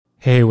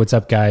Hey, what's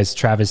up, guys?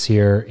 Travis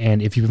here.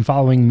 And if you've been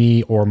following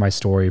me or my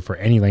story for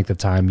any length of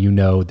time, you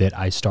know that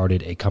I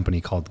started a company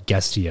called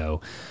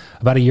Guestio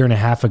about a year and a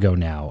half ago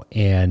now.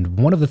 And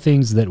one of the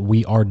things that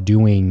we are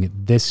doing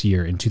this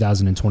year in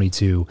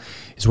 2022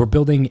 is we're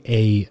building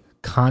a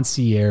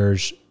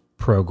concierge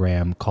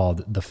program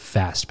called the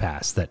Fast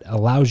Pass that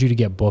allows you to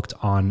get booked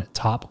on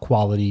top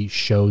quality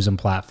shows and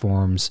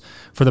platforms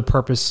for the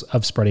purpose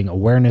of spreading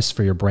awareness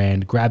for your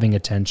brand, grabbing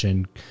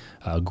attention,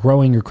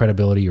 growing your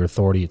credibility, your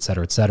authority, et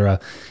cetera, et cetera.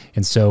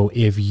 And so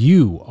if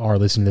you are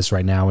listening to this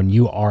right now and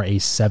you are a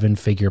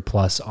 7-figure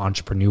plus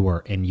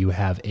entrepreneur and you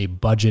have a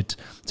budget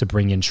to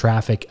bring in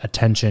traffic,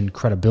 attention,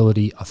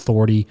 credibility,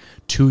 authority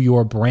to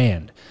your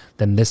brand,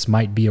 then this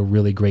might be a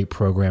really great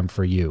program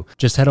for you.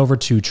 Just head over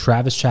to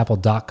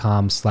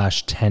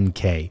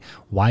travischappell.com/10K.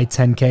 Why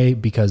 10K?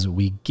 Because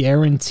we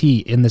guarantee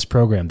in this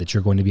program that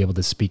you're going to be able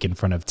to speak in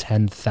front of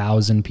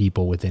 10,000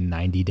 people within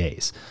 90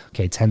 days.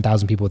 Okay,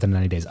 10,000 people within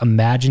 90 days.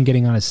 Imagine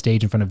getting on a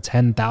stage in front of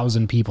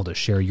 10,000 people to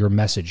share your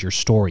message, your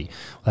story.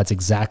 Well, that's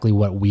exactly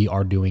what we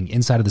are doing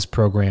inside of this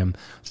program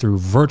through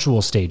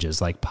virtual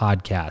stages like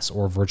podcasts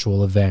or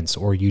virtual events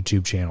or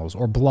YouTube channels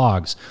or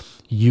blogs.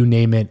 You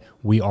name it,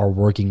 we are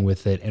working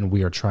with it, and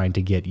we are trying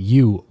to get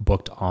you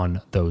booked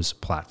on those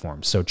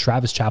platforms. So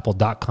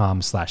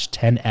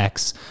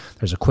travischappell.com/10X.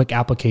 There's a quick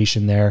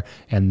application there,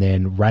 and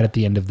then right at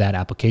the end of that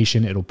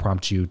application, it'll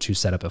prompt you to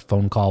set up a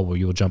phone call where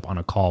you'll jump on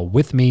a call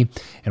with me,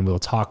 and we'll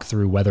talk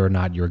through whether or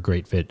not you're a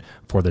great fit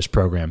for this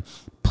program.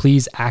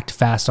 Please act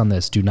fast on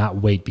this. Do not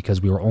wait,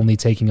 because we are only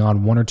taking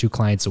on 1 or 2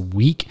 clients a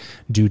week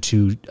due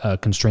to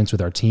constraints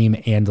with our team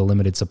and the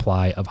limited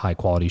supply of high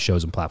quality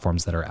shows and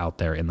platforms that are out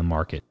there in the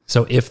market.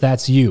 So if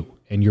that's you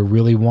and you're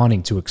really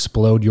wanting to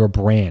explode your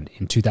brand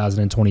in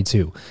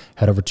 2022,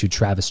 head over to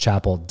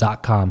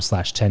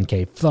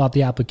travischappell.com/10K, fill out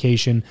the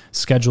application,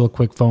 schedule a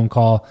quick phone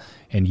call,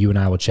 and you and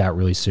I will chat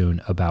really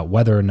soon about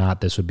whether or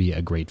not this would be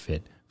a great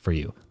fit for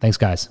you. Thanks,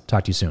 guys.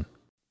 Talk to you soon.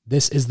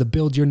 This is the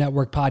Build Your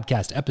Network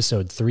podcast,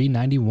 episode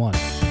 391.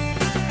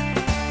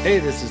 Hey,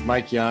 this is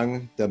Mike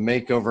Young, the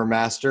Makeover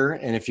Master.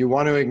 And if you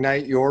want to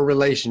ignite your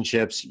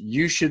relationships,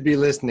 you should be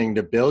listening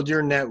to Build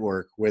Your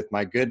Network with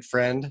my good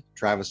friend,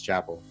 Travis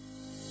Chappell.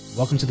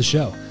 Welcome to the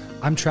show.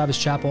 I'm Travis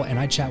Chappell, and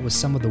I chat with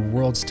some of the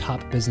world's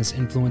top business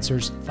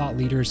influencers, thought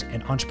leaders,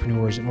 and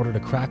entrepreneurs in order to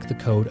crack the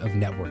code of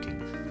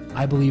networking.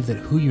 I believe that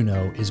who you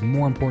know is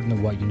more important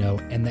than what you know,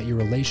 and that your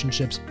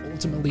relationships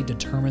ultimately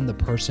determine the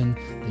person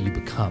that you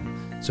become.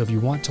 So if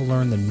you want to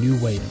learn the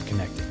new way of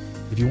connecting,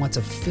 if you want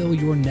to fill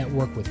your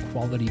network with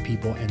quality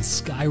people and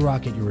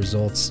skyrocket your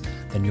results,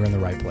 then you're in the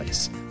right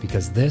place,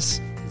 because this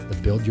is the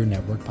Build Your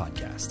Network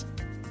podcast.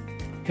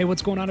 Hey,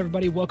 what's going on,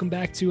 everybody? Welcome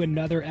back to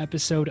another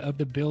episode of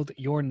the Build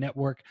Your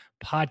Network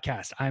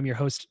podcast. I'm your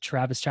host,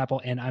 Travis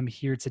Chappell, and I'm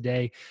here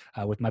today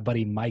with my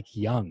buddy, Mike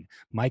Young.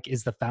 Mike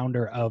is the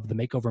founder of the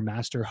Makeover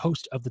Master,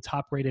 host of the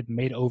top-rated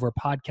Made Over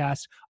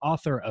podcast,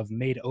 author of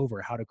Made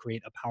Over, How to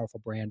Create a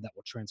Powerful Brand That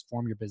Will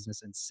Transform Your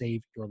Business and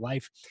Save Your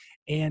Life.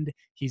 And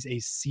he's a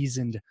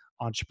seasoned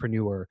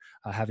entrepreneur,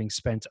 having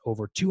spent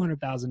over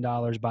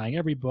 $200,000 buying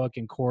every book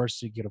and course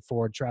he could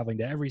afford, traveling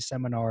to every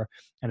seminar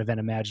and event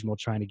imaginable,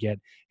 trying to get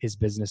his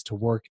business to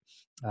work.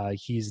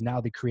 He's now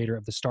the creator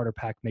of the Starter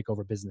Pack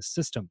Makeover Business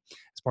System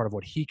as part of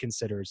what he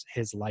considers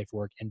his life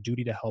work and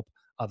duty to help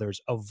others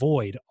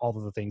avoid all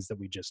of the things that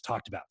we just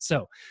talked about.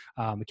 So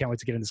I can't wait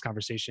to get in this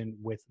conversation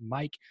with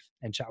Mike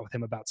and chat with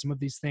him about some of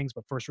these things.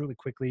 But first, really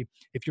quickly,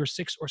 if you're a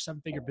 6 or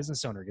 7-figure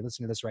business owner, you're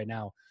listening to this right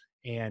now,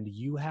 and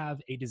you have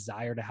a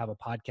desire to have a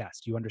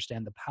podcast, you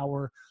understand the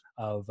power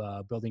of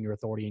building your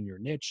authority in your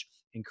niche,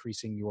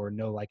 increasing your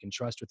know, like, and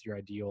trust with your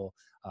ideal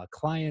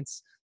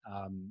clients,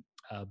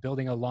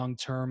 building a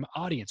long-term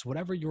audience,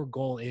 whatever your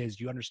goal is,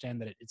 you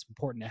understand that it's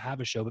important to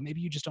have a show, but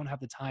maybe you just don't have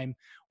the time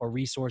or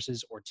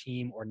resources or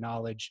team or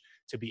knowledge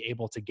to be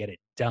able to get it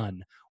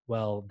done.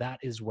 Well, that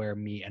is where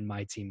me and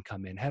my team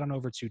come in. Head on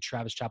over to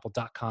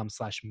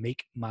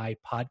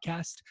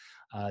travischappell.com/makemypodcast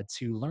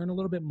to learn a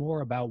little bit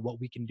more about what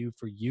we can do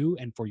for you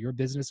and for your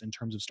business in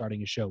terms of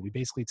starting a show. We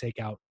basically take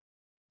out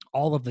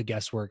all of the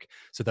guesswork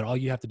so that all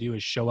you have to do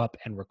is show up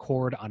and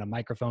record on a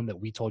microphone that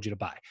we told you to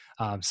buy.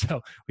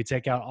 So we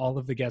take out all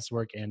of the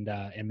guesswork and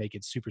make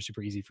it super,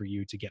 super easy for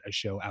you to get a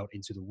show out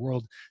into the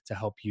world to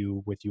help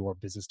you with your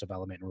business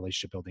development and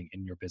relationship building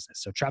in your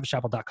business. So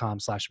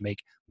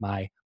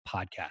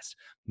travischappell.com/makemypodcast.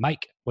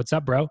 Mike, what's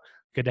up, bro?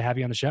 Good to have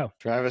you on the show.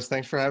 Travis,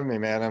 thanks for having me,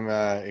 man. I'm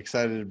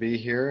excited to be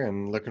here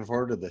and looking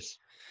forward to this.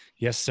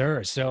 Yes,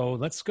 sir. So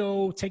let's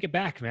go take it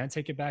back, man.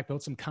 Take it back,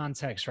 build some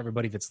context for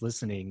everybody that's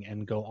listening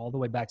and go all the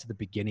way back to the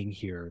beginning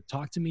here.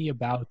 Talk to me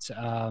about,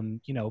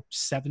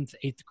 7th,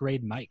 8th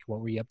grade Mike. What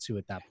were you up to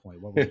at that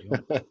point? What were you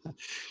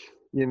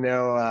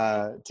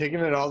doing? Taking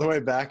it all the way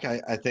back,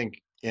 I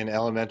think in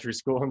elementary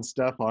school and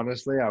stuff,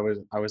 honestly, I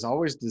was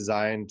always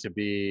designed to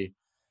be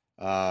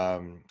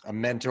a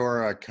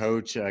mentor, a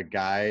coach, a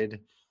guide.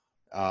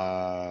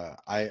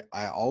 I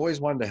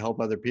always wanted to help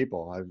other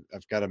people.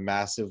 I've got a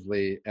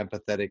massively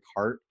empathetic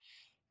heart,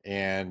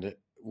 and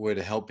would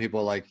help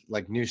people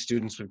like new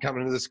students would come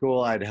into the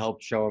school. I'd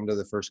help show them to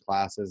the first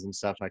classes and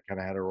stuff. I kind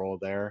of had a role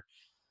there.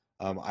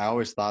 I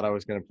always thought I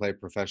was going to play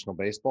professional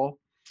baseball.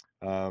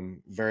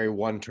 Very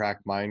one-track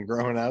mind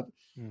growing up,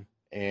 Mm.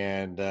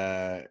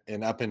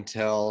 and up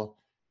until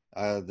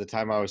the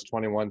time I was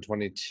 21,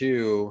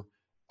 22,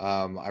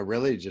 I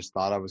really just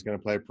thought I was going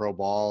to play pro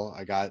ball.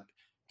 I got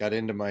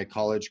into my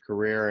college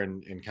career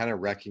and kind of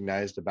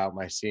recognized about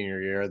my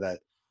senior year that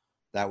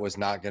that was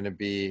not going to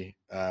be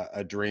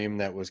a dream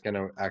that was going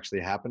to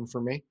actually happen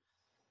for me.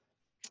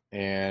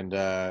 And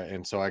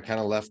so I kind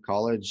of left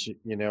college,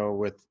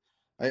 with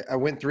I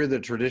went through the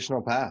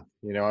traditional path.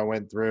 I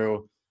went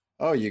through,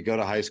 oh, you go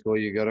to high school,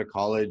 you go to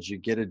college, you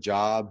get a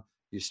job,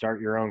 you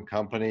start your own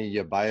company,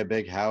 you buy a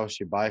big house,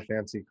 you buy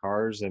fancy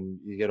cars, and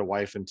you get a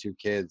wife and two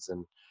kids.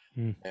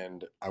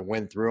 And I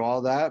went through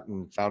all that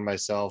and found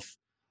myself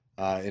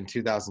in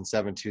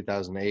 2007,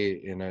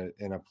 2008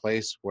 in a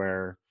place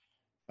where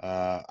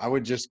I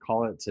would just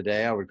call it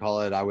today. I would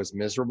call it I was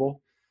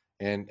miserable,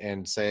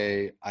 and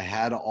say I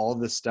had all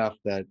the stuff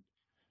that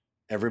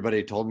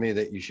everybody told me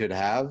that you should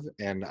have,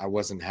 and I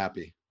wasn't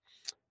happy.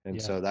 And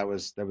Yeah. so that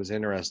was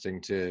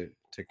interesting to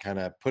kind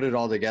of put it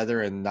all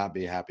together and not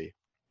be happy.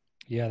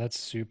 Yeah, that's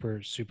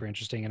super, super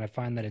interesting. And I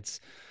find that it's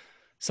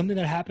something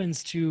that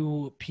happens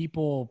to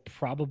people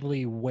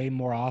probably way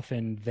more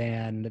often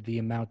than the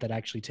amount that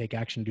actually take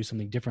action, do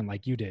something different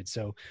like you did.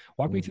 So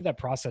walk me Mm. through that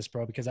process,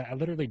 bro, because I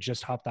literally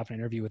just hopped off an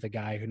interview with a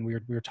guy and we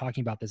were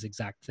talking about this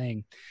exact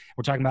thing.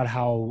 We're talking about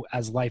how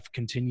as life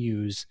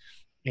continues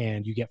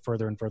and you get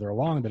further and further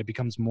along, that it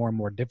becomes more and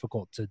more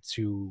difficult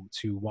to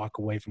walk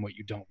away from what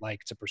you don't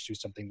like to pursue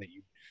something that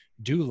you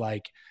do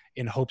like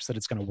in hopes that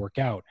it's going to work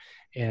out.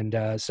 And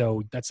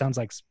so that sounds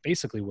like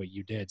basically what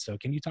you did. So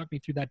can you talk me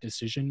through that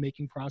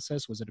decision-making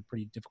process? Was it a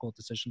pretty difficult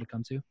decision to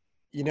come to?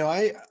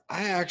 I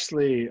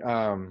actually,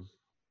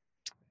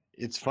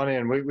 it's funny,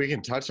 and we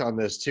can touch on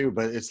this too,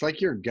 but it's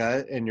like your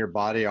gut and your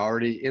body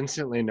already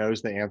instantly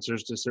knows the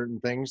answers to certain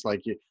things.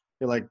 Like you're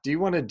like, do you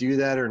want to do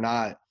that or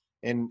not?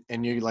 And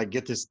you like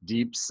get this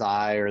deep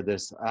sigh or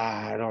this,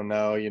 I don't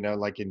know,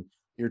 like in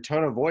your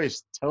tone of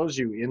voice tells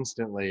you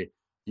instantly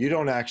you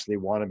don't actually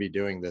want to be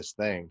doing this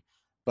thing.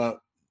 But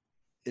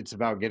it's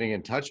about getting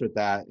in touch with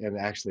that and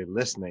actually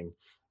listening.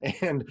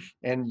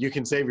 And you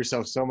can save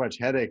yourself so much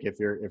headache if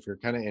you're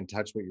kind of in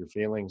touch with your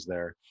feelings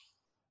there.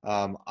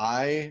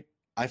 I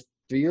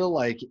feel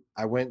like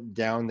I went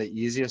down the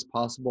easiest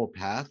possible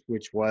path,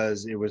 which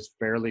was it was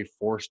fairly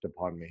forced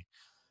upon me.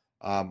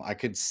 I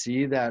could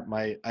see that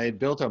I had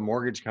built a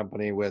mortgage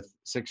company with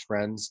 6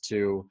 friends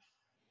to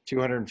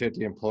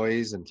 250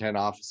 employees and 10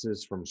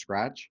 offices from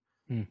scratch.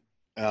 Hmm.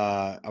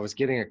 I was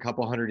getting a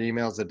couple hundred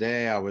emails a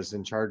day. I was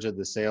in charge of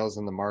the sales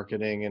and the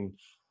marketing,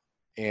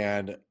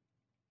 and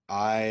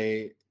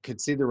I could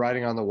see the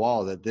writing on the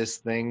wall that this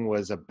thing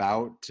was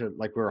about to,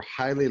 like, we were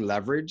highly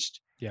leveraged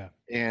Yeah.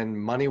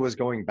 and money was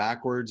going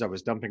backwards. I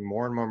was dumping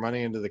more and more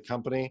money into the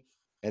company.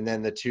 And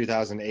then the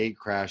 2008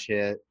 crash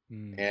hit,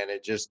 Hmm. and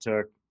it just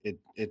took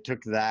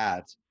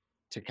that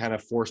to kind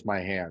of force my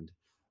hand.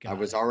 I Got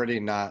was it. already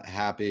not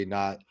happy,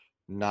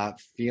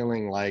 not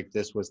feeling like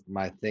this was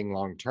my thing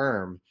long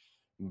term,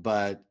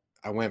 but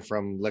I went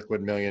from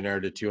liquid millionaire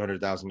to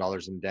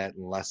 $200,000 in debt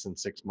in less than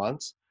 6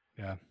 months,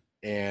 Yeah.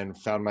 and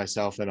found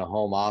myself in a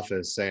home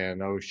office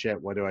saying, "Oh shit,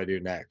 what do I do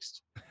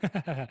next?"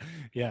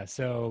 Yeah.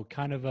 So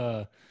kind of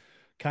a,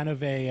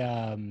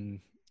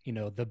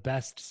 the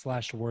best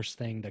slash worst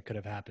thing that could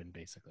have happened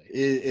basically.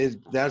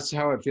 That's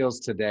how it feels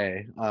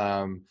today.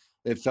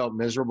 It felt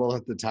miserable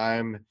at the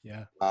time.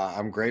 Yeah.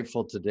 I'm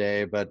grateful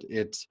today, but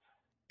it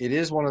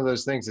is one of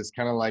those things. It's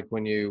kind of like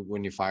when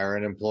you fire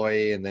an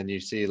employee and then you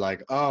see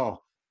like, oh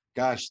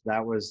gosh,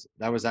 that was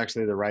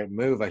actually the right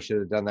move. I should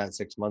have done that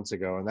 6 months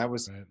ago. And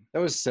Right. that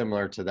was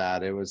similar to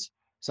that. It was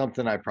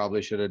something I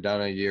probably should have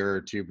done a year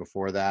or two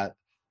before that.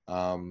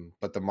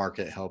 But the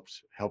market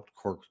helped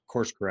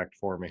course correct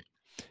for me.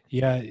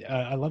 Yeah,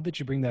 I love that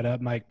you bring that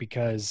up, Mike,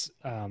 because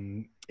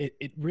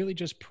it really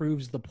just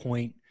proves the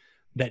point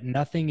that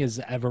nothing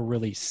is ever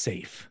really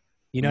safe.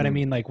 You know what I Mm,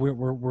 mean? Like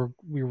we're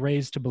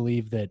raised to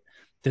believe that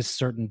this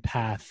certain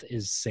path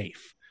is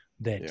safe.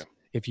 yeah. That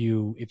if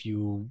you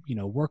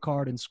work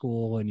hard in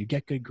school and you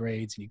get good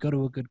grades and you go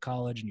to a good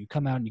college and you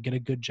come out and you get a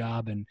good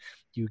job and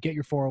you get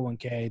your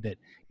 401k, that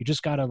you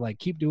just gotta like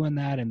keep doing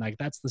that, and like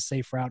that's the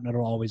safe route and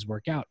it'll always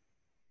work out.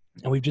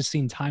 And we've just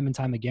seen time and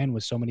time again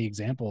with so many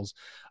examples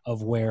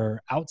of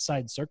where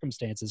outside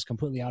circumstances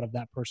completely out of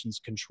that person's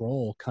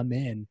control come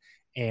in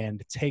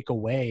and take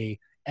away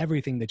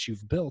everything that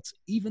you've built,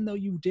 even though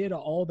you did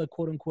all the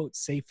quote unquote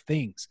safe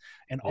things.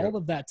 And Yep. all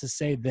of that to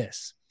say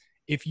this: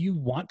 if you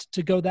want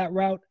to go that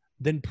route,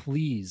 then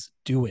please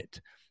do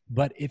it.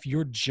 But if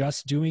you're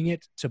just doing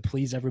it to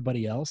please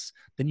everybody else,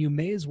 then you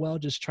may as well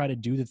just try to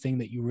do the thing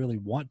that you really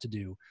want to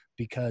do,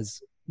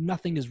 because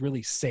nothing is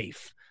really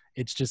safe.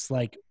 It's just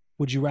like,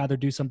 would you rather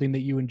do something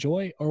that you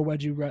enjoy, or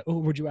would you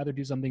rather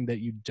do something that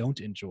you don't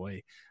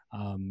enjoy?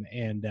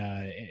 And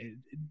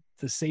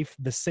the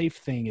safe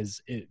thing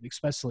is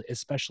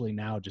especially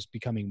now just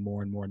becoming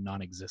more and more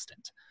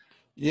non-existent.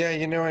 Yeah,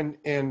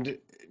 and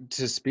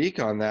to speak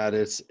on that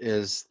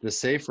is the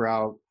safe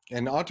route.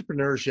 And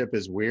entrepreneurship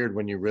is weird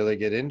when you really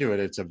get into it.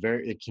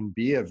 It can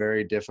be a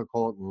very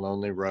difficult and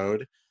lonely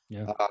road.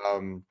 Yeah.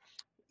 Um,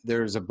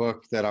 there's a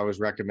book that I was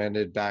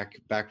recommended back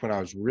when I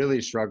was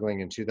really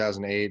struggling in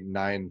 2008,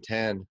 9,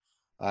 10,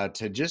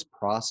 to just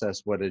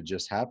process what had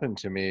just happened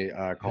to me,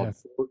 Yeah. called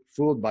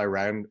Fooled by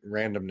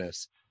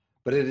Randomness.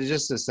 But it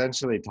just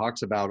essentially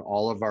talks about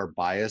all of our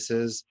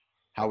biases,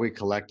 how we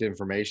collect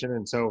information.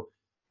 And so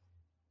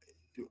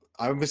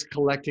I was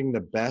collecting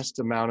the best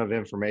amount of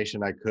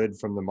information I could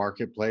from the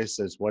marketplace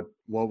as what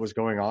was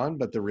going on,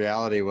 but the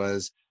reality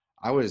was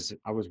I was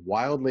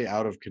wildly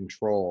out of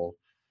control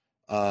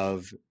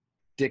of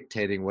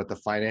dictating what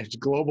the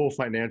global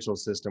financial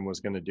system was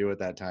going to do at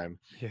that time.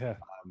 Yeah.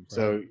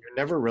 So Right. you're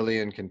never really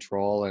in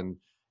control, and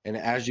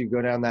as you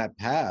go down that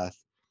path,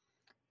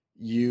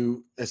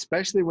 you,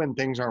 especially when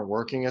things aren't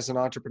working as an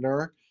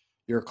entrepreneur,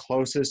 your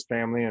closest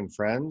family and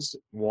friends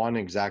want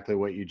exactly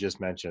what you just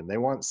mentioned. They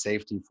want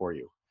safety for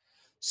you.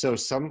 So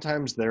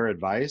sometimes their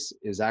advice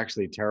is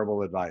actually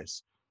terrible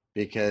advice,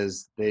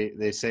 because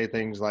they say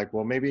things like,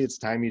 well, maybe it's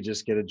time you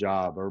just get a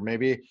job, or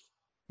maybe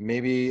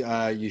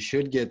you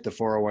should get the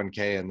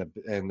 401k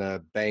and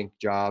the bank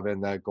job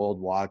and the gold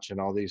watch and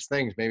all these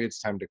things. Maybe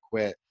it's time to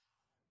quit.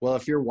 Well,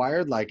 if you're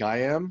wired like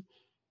I am,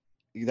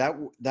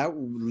 that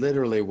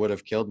literally would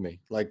have killed me,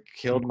 like Mm.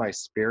 killed my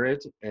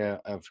spirit,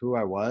 of who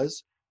I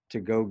was,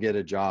 to go get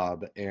a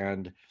job.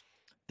 And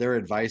their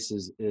advice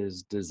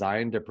is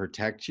designed to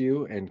protect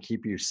you and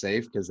keep you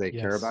safe because they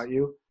care Yes. about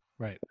you.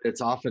 Right. It's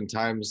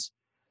oftentimes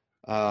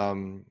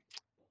um,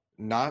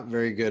 not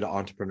very good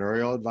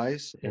entrepreneurial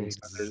advice, and so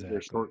there's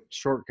Exactly.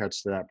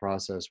 shortcuts to that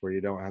process where you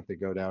don't have to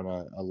go down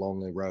a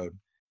lonely road.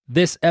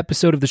 This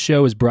episode of the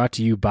show is brought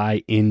to you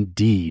by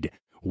Indeed.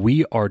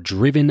 We are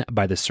driven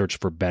by the search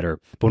for better.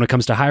 But when it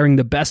comes to hiring,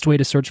 the best way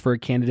to search for a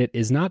candidate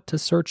is not to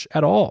search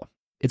at all.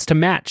 It's to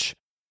match,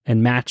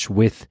 and match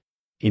with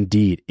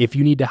Indeed. If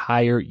you need to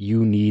hire,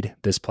 you need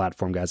this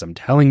platform, guys. I'm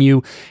telling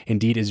you,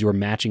 Indeed is your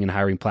matching and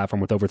hiring platform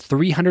with over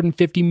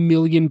 350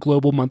 million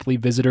global monthly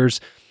visitors,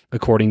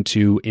 according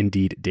to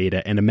Indeed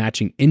data, and a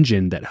matching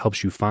engine that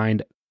helps you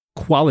find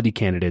quality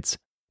candidates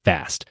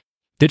fast.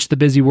 Ditch the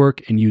busy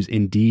work and use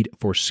Indeed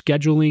for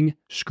scheduling,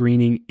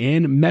 screening,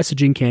 and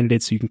messaging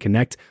candidates so you can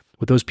connect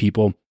with those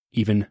people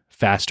even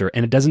faster.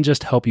 And it doesn't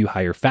just help you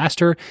hire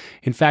faster.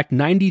 In fact,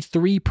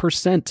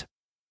 93%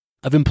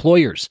 of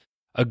employers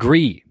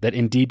agree that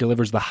Indeed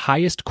delivers the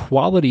highest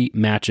quality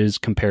matches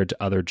compared to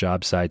other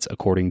job sites,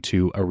 according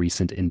to a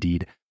recent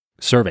Indeed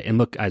survey. And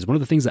look, guys, one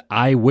of the things that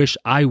I wish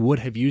I would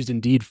have used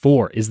Indeed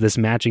for is this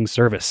matching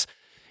service.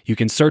 You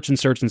can search and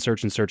search and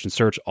search and search and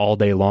search all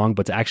day long,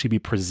 but to actually be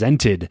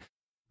presented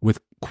with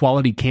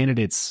quality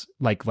candidates,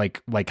 like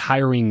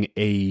hiring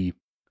a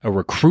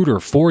recruiter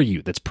for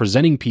you that's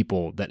presenting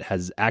people that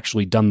has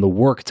actually done the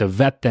work to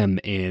vet them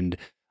and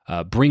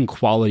bring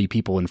quality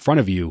people in front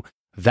of you.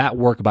 That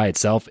work by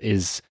itself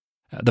is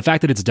the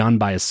fact that it's done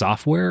by a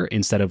software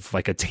instead of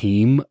like a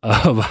team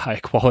of high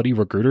quality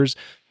recruiters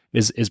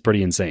is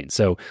pretty insane.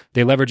 So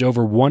they leverage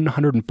over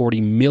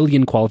 140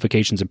 million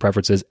qualifications and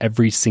preferences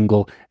every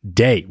single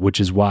day, which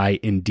is why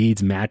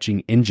Indeed's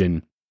matching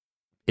engine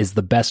is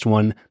the best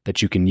one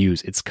that you can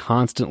use. It's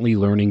constantly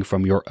learning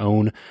from your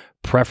own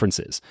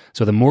preferences.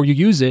 So the more you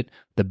use it,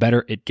 the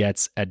better it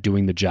gets at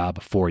doing the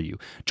job for you.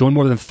 Join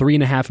more than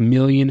 3.5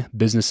 million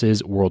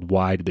businesses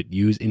worldwide that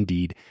use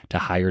Indeed to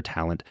hire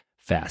talent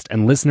fast.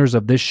 And listeners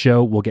of this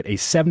show will get a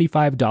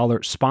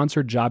 $75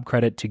 sponsored job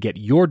credit to get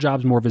your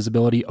jobs more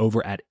visibility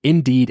over at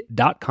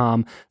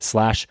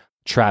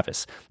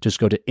Indeed.com/Travis. Just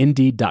go to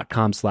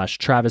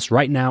Indeed.com/Travis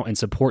right now and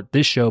support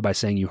this show by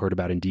saying you heard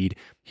about Indeed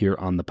here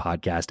on the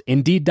podcast.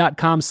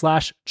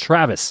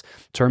 Indeed.com/Travis.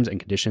 Terms and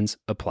conditions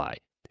apply.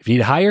 If you need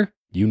to hire,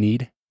 you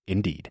need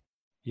Indeed.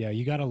 Yeah,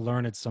 you got to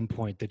learn at some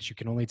point that you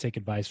can only take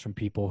advice from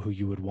people who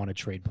you would want to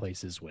trade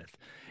places with,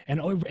 and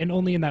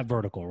only in that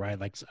vertical, right?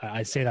 Like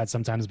I say that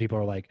sometimes people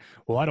are like,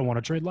 "Well, I don't want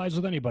to trade lives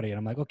with anybody," and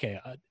I'm like, "Okay,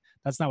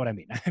 that's not what I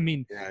mean. I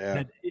mean Yeah,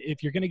 that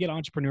if you're going to get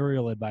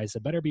entrepreneurial advice,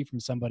 it better be from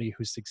somebody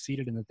who's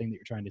succeeded in the thing that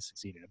you're trying to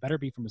succeed in. It better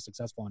be from a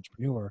successful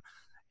entrepreneur,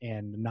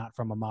 and not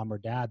from a mom or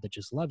dad that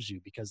just loves you,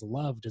 because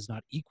love does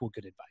not equal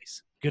good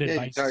advice. Good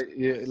yeah.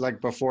 advice, Like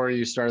before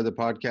you started the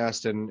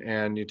podcast,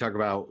 and you talk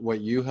about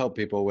what you help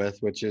people with,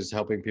 which is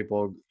helping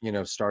people,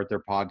 start their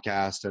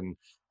podcast and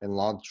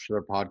launch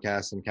their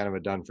podcast, and kind of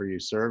a done for you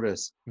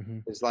service. mm-hmm.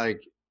 It's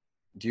like,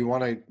 do you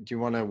want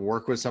to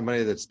work with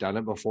somebody that's done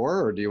it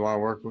before, or do you want to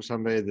work with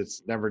somebody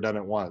that's never done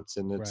it once?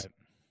 And it's Right.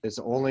 it's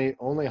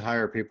only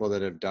hire people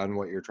that have done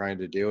what you're trying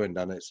to do and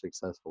done it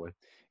successfully.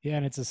 Yeah,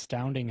 and it's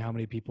astounding how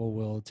many people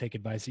will take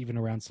advice, even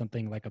around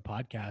something like a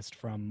podcast,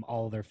 from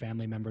all their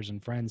family members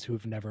and friends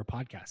who've never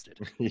podcasted.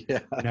 Yeah.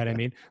 You know what I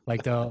mean?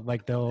 Like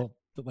they'll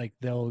like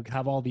they'll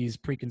have all these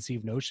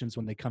preconceived notions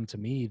when they come to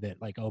me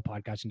that like, oh,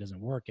 podcasting doesn't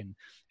work and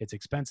it's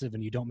expensive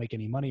and you don't make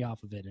any money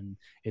off of it and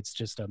it's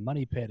just a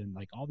money pit and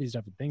like all these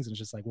different things. And it's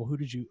just like, well,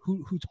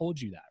 who told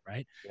you that,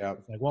 right? Yeah.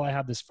 It's like, well, I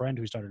have this friend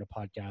who started a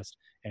podcast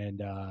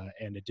and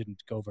it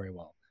didn't go very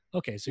well.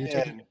 Okay, so you're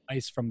taking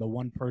advice from the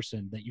one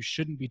person that you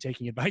shouldn't be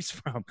taking advice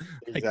from.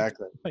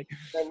 Exactly.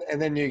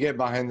 And then you get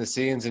behind the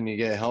scenes and you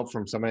get help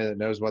from somebody that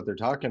knows what they're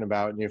talking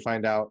about, and you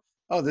find out,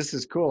 oh, this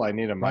is cool. I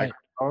need a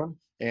microphone,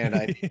 and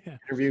I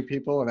interview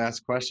people and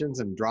ask questions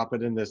and drop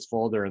it in this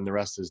folder, and the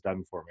rest is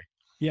done for me.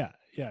 Yeah,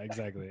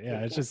 exactly.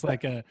 Yeah, it's just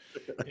like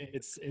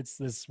it's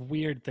this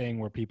weird thing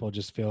where people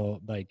just feel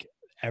like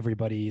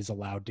everybody is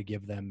allowed to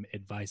give them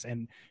advice,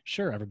 and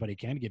sure, everybody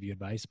can give you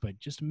advice, but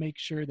just make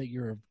sure that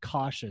you're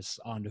cautious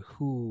on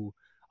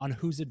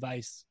whose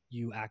advice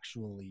you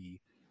actually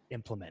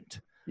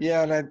implement.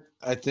 Yeah, and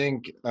I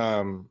think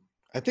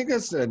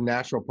that's a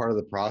natural part of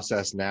the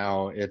process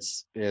now.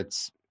 It's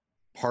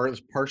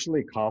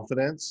partially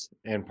confidence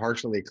and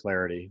partially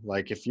clarity.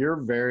 Like if you're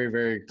very,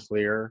 very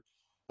clear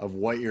of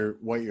what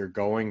you're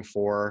going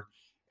for,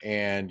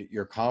 and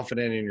you're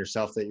confident in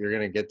yourself that you're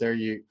going to get there,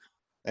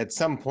 at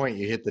some point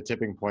you hit the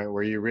tipping point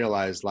where you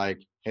realize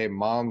like, hey,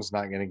 mom's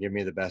not going to give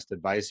me the best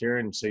advice here.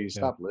 And so you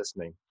stop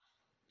listening.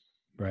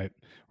 Right.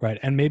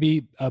 And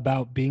maybe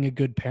about being a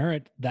good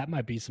parent, that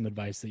might be some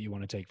advice that you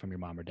want to take from your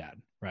mom or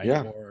dad. Right.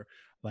 Yeah. Or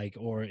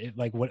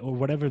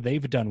whatever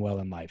they've done well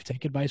in life,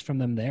 take advice from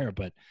them there.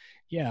 But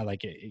yeah, like,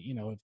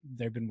 if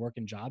they've been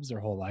working jobs their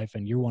whole life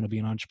and you want to be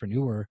an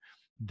entrepreneur,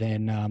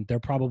 then they're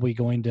probably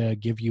going to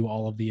give you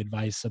all of the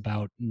advice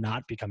about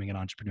not becoming an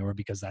entrepreneur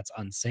because that's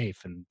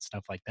unsafe and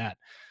stuff like that.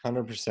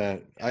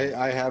 100%.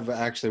 I have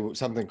actually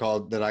something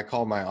that I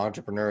call my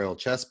entrepreneurial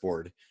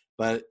chessboard,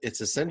 but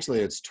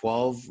it's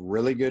 12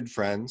 really good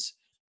friends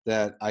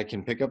that I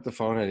can pick up the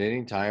phone at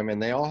any time, and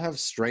they all have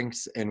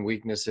strengths and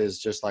weaknesses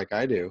just like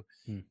I do.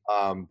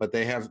 But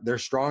they're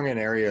strong in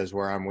areas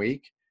where I'm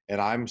weak,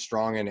 and I'm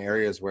strong in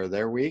areas where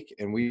they're weak.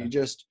 And we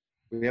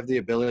have the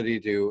ability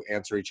to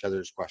answer each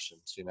other's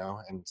questions,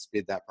 and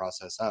speed that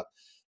process up.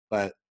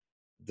 But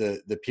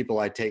the people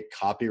I take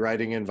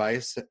copywriting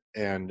advice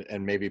and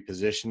maybe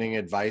positioning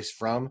advice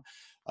from,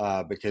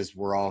 because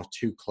we're all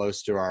too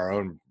close to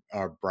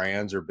our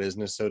brands or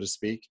business, so to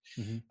speak.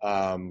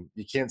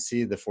 You can't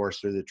see the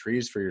forest through the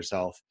trees for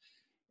yourself.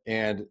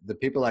 And the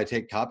people I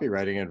take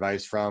copywriting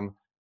advice from,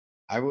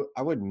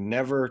 I would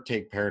never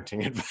take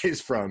parenting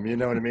advice from, you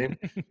know what I mean?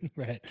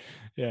 Right.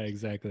 Yeah,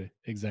 exactly.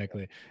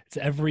 It's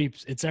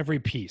every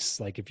piece.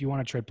 Like if you want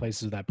to trade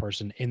places with that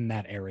person in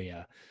that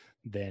area,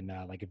 then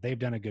like if they've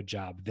done a good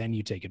job, then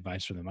you take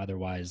advice from them.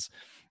 Otherwise,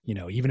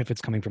 even if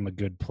it's coming from a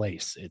good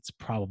place, it's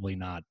probably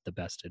not the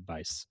best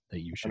advice that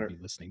you should be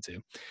listening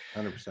to.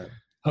 100%.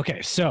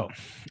 Okay, so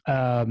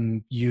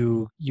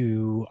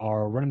you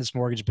are running this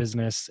mortgage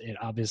business. It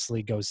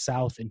obviously goes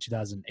south in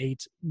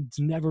 2008. It's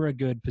never a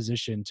good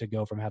position to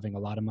go from having a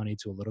lot of money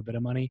to a little bit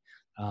of money.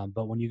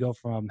 But when you go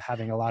from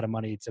having a lot of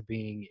money to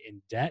being in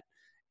debt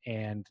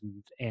and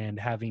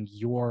having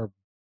your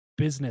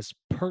business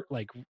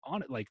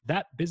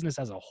that business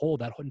as a whole,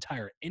 that whole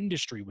entire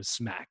industry was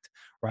smacked,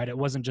 right? It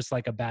wasn't just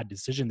like a bad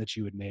decision that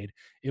you had made.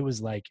 It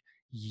was like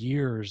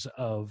years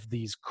of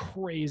these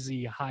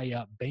crazy high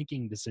up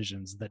banking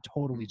decisions that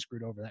totally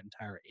screwed over that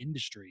entire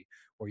industry,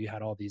 where you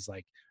had all these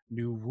like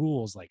new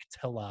rules like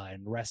TILA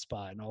and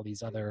RESPA and all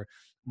these other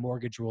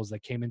mortgage rules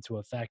that came into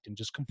effect and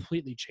just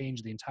completely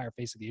changed the entire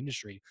face of the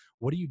industry.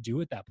 What do you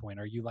do at that point?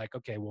 Are you like,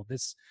 okay, well,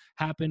 this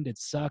happened, it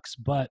sucks,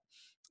 but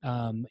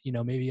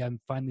maybe I'm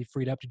finally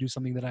freed up to do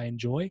something that I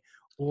enjoy?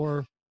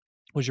 Or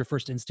was your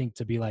first instinct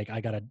to be like, I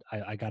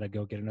gotta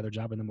go get another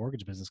job in the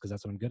mortgage business because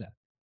that's what I'm good at?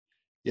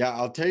 Yeah,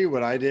 I'll tell you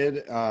what I did.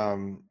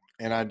 And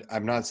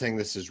I'm not saying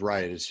this is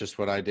right. It's just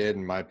what I did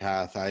in my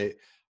path.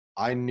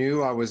 I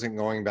knew I wasn't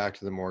going back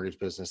to the mortgage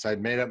business.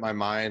 I'd made up my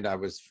mind. I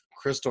was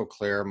crystal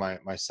clear.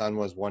 My son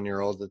was 1 year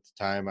old at the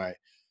time.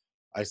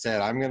 I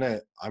said, I'm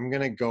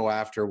gonna go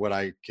after what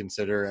I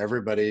consider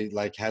everybody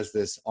like has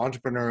this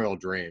entrepreneurial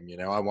dream.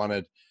 I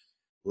wanted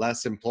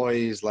less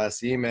employees,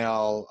 less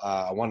email.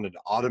 I wanted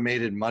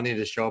automated money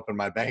to show up in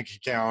my bank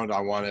account.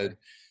 I wanted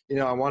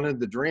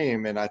the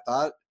dream. And I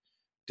thought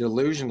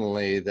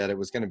delusionally that it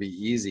was going to be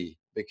easy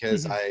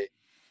because I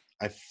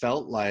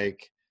felt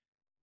like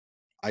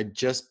I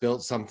just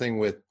built something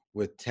with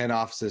 10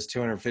 offices,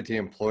 250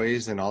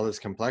 employees and all this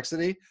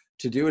complexity.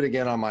 To do it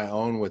again on my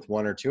own with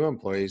 1 or 2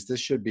 employees, this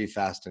should be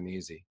fast and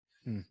easy.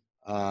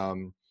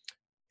 And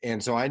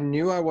so I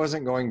knew I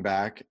wasn't going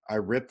back. I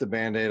ripped the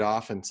Band-Aid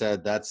off and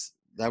said,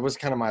 that was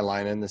kind of my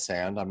line in the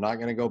sand. I'm not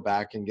going to go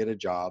back and get a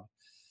job.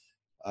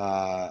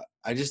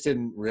 I just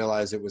didn't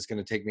realize it was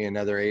going to take me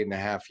another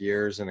 8.5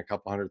 years and a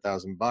couple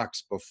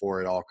 $100,000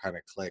 before it all kind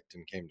of clicked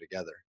and came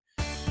together.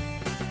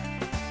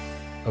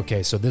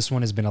 Okay, so this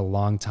one has been a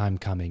long time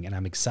coming, and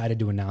I'm excited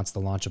to announce the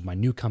launch of my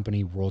new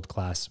company, World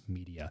Class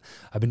Media.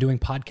 I've been doing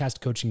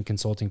podcast coaching and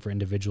consulting for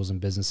individuals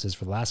and businesses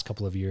for the last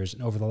couple of years,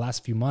 and over the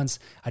last few months,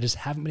 I just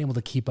haven't been able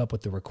to keep up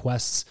with the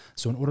requests.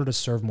 So in order to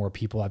serve more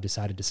people, I've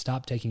decided to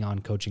stop taking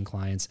on coaching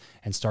clients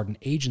and start an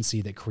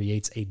agency that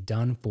creates a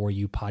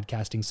done-for-you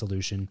podcasting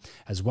solution,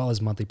 as well as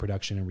monthly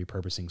production and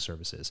repurposing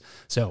services.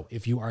 So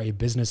if you are a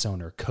business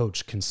owner,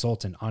 coach,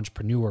 consultant,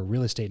 entrepreneur,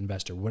 real estate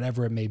investor,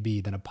 whatever it may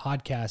be, then a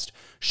podcast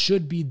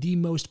should be the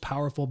most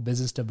powerful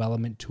business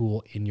development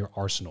tool in your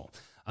arsenal.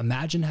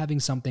 Imagine having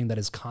something that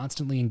is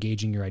constantly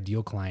engaging your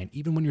ideal client,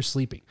 even when you're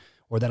sleeping,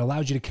 or that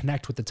allows you to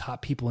connect with the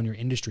top people in your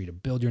industry to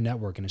build your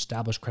network and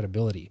establish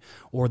credibility,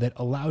 or that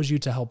allows you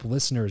to help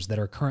listeners that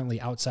are currently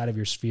outside of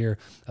your sphere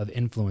of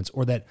influence,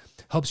 or that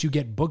helps you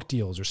get book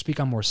deals or speak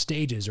on more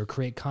stages or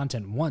create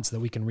content once that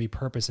we can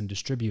repurpose and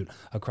distribute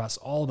across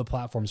all the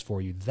platforms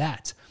for you.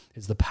 That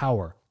is the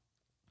power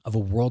of a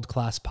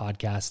world-class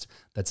podcast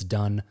that's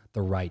done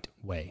the right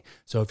way.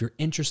 So if you're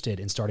interested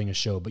in starting a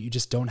show, but you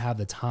just don't have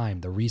the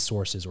time, the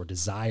resources, or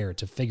desire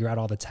to figure out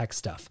all the tech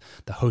stuff,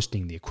 the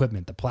hosting, the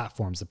equipment, the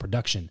platforms, the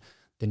production,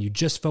 then you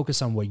just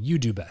focus on what you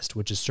do best,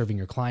 which is serving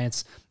your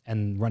clients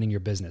and running your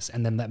business.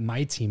 And then let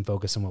my team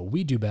focus on what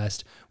we do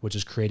best, which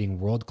is creating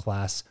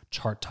world-class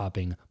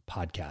chart-topping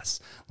podcasts.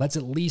 Let's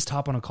at least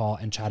hop on a call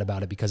and chat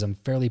about it, because I'm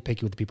fairly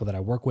picky with the people that I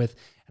work with.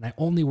 And I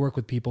only work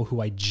with people who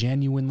I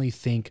genuinely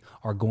think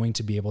are going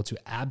to be able to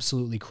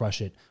absolutely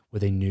crush it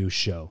with a new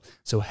show.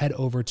 So head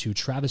over to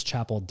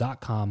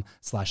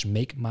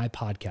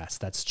travischappell.com/makemypodcast.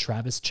 That's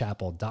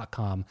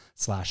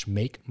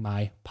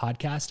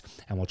travischappell.com/makemypodcast.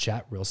 And we'll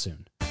chat real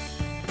soon.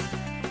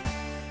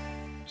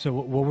 So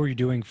what were you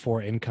doing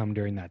for income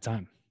during that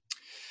time?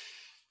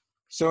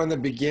 So in the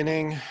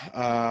beginning,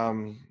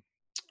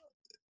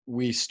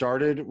 we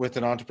started with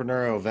an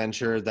entrepreneurial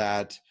venture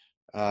that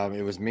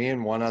it was me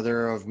and one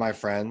other of my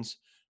friends.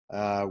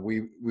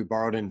 We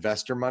borrowed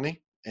investor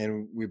money,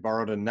 and we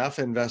borrowed enough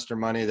investor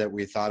money that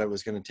we thought it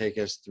was going to take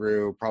us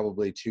through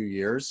probably 2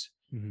 years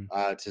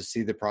to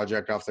see the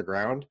project off the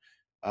ground.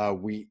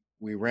 We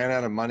ran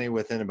out of money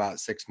within about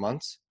 6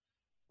 months.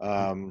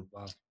 Wow.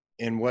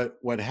 And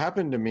what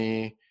happened to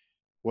me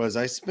was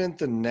I spent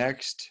the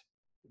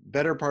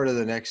better part of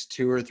the next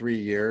 2 or 3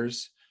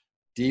 years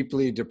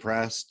deeply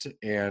depressed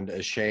and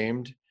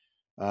ashamed.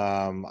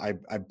 I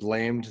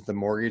blamed the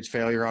mortgage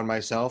failure on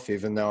myself,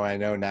 even though I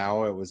know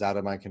now it was out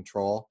of my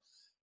control.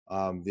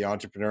 The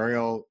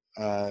entrepreneurial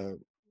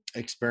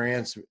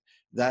experience,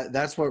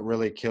 that's what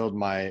really killed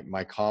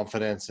my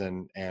confidence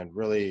and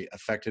really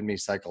affected me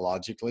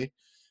psychologically,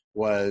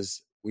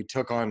 was we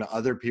took on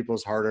other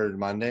people's hard-earned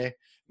money.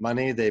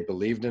 They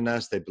believed in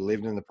us, they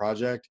believed in the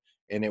project,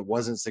 and it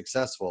wasn't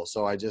successful.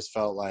 So I just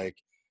felt like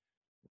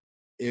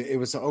it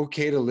was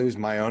okay to lose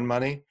my own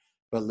money,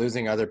 but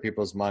losing other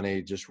people's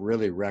money just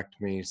really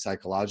wrecked me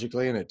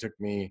psychologically. And it took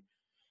me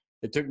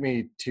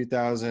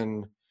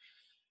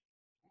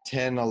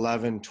 2010,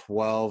 11,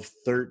 12,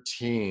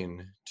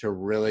 13 to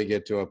really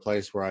get to a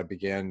place where I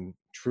began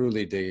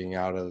truly digging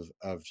out of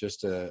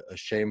just a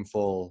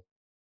shameful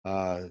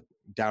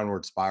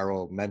downward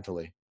spiral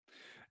mentally.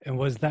 And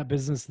was that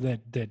business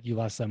that you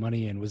lost that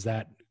money in, was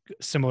that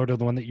similar to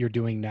the one that you're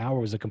doing now, or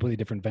was it a completely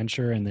different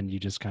venture and then you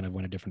just kind of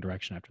went a different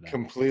direction after that?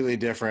 Completely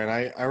different.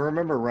 I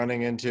remember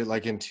running into,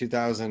 like in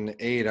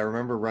 2008, I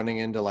remember running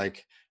into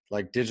like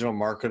Digital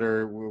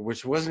Marketer,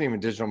 which wasn't even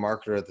Digital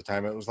Marketer at the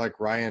time. It was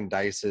like Ryan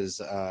Dice's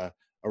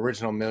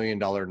original $1 Million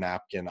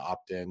Napkin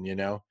opt-in,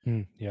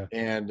 Yeah.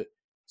 And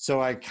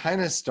so I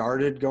kind of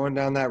started going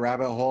down that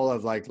rabbit hole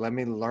of like, let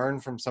me learn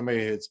from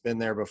somebody who's been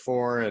there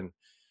before, and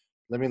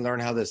let me learn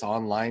how this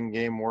online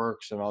game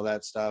works and all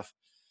that stuff.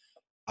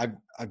 I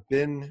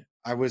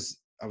was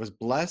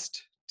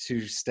blessed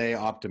to stay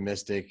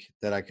optimistic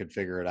that I could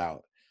figure it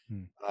out.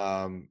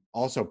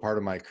 Also part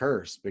of my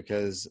curse,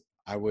 because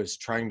I was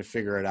trying to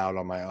figure it out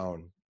on my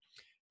own.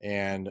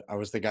 And I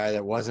was the guy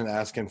that wasn't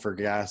asking for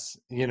gas,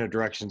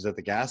 directions at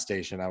the gas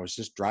station. I was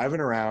just driving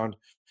around.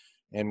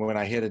 And when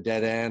I hit a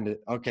dead end,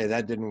 okay,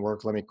 that didn't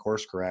work, let me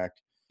course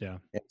correct. Yeah.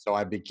 And so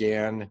I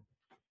began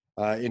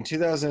in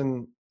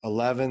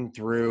 2011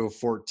 through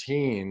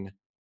 14,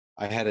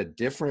 I had a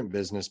different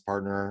business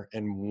partner,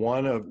 and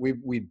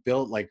we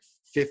built like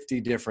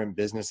 50 different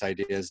business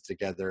ideas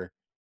together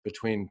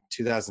between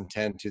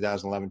 2010,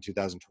 2011,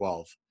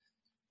 2012.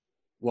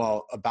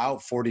 Well,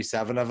 about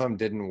 47 of them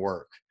didn't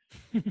work.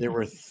 There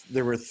were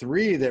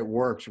 3 that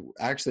worked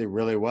actually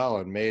really well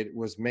and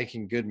was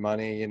making good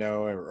money,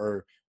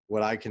 or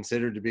what I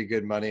considered to be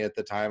good money at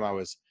the time. I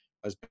was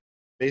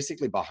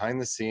basically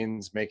behind the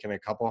scenes making a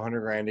couple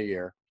 $100,000 a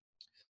year.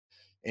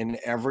 And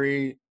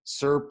every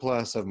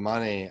surplus of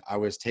money, I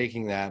was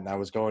taking that and I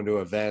was going to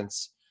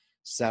events,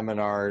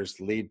 seminars,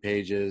 lead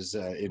pages,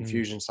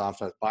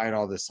 Infusionsoft. I was buying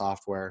all this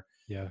software.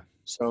 Yeah.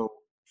 So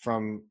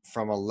from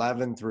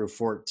 11 through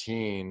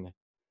 14,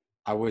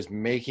 I was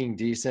making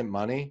decent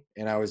money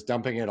and I was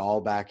dumping it all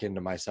back into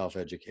my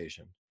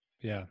self-education.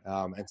 Yeah.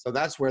 And so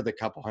that's where the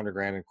couple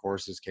 $100,000 in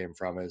courses came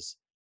from, is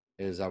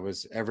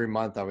is every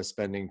month I was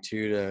spending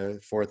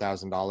 $2,000 to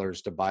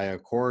 $4,000 to buy a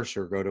course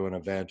or go to an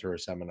event or a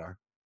seminar.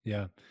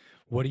 Yeah.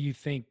 What do you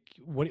think,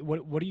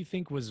 what do you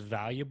think was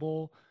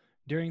valuable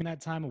during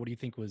that time? And what do you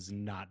think was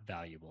not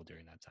valuable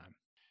during that time?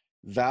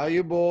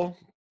 Valuable.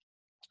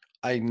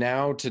 I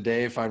now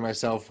today find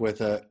myself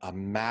with a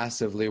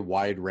massively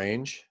wide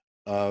range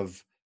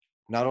of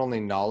not only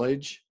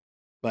knowledge,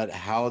 but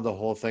how the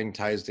whole thing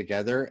ties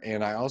together.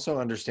 And I also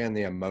understand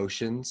the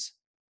emotions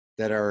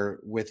that are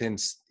within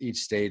each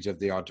stage of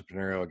the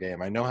entrepreneurial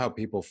game. I know how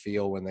people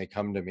feel when they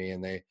come to me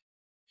and they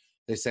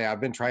say, I've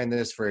been trying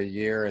this for a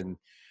year and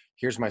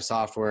here's my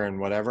software and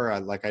whatever.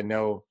 I'm like,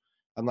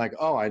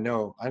 oh, I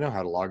know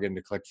how to log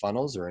into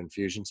ClickFunnels or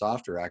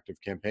Infusionsoft or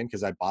ActiveCampaign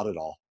because I bought it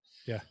all.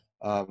 Yeah.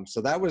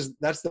 So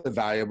that's the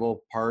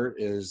valuable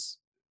part is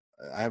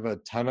I have a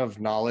ton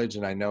of knowledge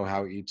and I know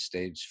how each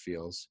stage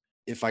feels.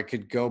 If I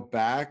could go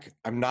back,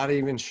 I'm not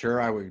even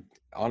sure I would,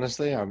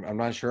 honestly, I'm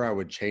not sure I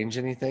would change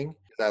anything.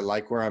 I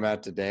like where I'm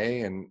at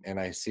today and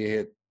I see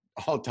it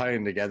all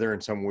tying together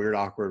in some weird,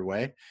 awkward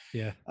way.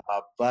 Yeah.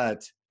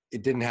 But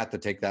it didn't have to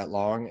take that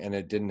long and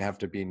it didn't have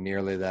to be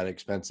nearly that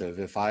expensive.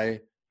 If I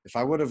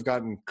would have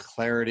gotten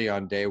clarity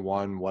on day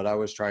one, what I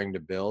was trying to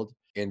build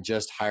and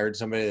just hired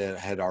somebody that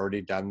had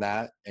already done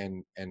that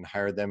and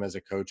hired them as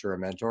a coach or a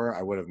mentor,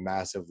 I would have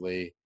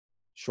massively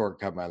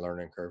shortcut my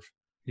learning curve.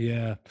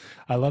 Yeah.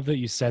 I love that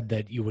you said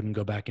that you wouldn't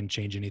go back and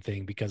change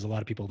anything because a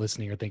lot of people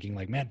listening are thinking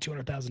like, man,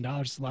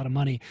 $200,000 is a lot of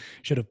money.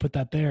 Should have put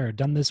that there,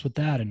 done this with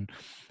that. And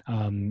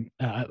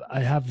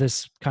I have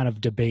this kind of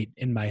debate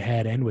in my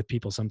head and with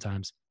people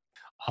sometimes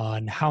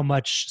on how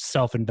much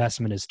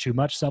self-investment is too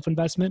much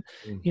self-investment,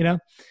 you know?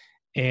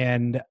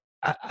 And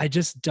I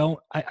just don't,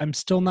 I'm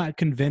still not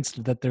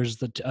convinced that there's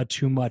a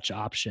too much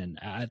option.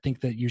 I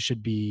think that you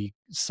should be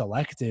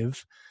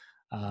selective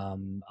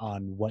on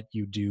what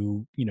you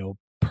do,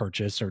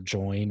 purchase or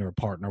join or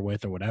partner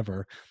with or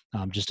whatever,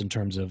 just in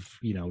terms of,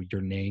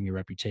 your name, your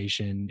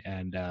reputation,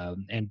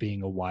 and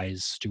being a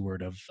wise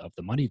steward of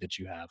the money that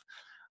you have.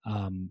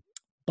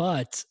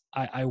 But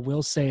I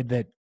will say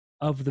that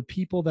of the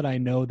people that I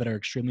know that are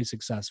extremely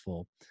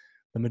successful,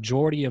 the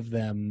majority of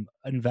them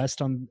invest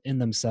in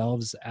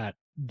themselves at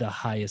the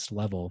highest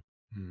level.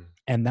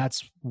 And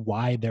that's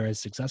why they're as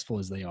successful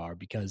as they are,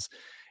 because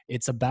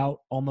it's about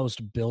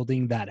almost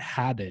building that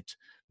habit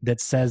that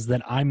says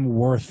that I'm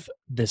worth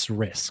this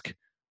risk,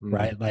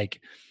 right?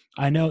 Like,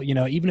 I know,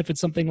 even if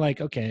it's something like,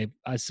 okay,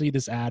 I see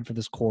this ad for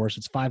this course,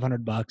 it's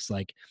 $500.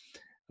 Like,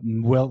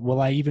 will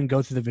I even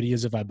go through the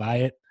videos if I buy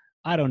it?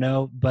 I don't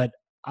know, but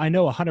I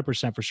know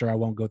 100% for sure I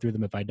won't go through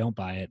them if I don't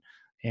buy it.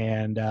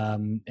 And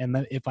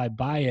then if I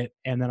buy it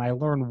and then I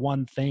learn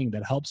one thing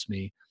that helps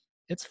me,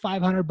 it's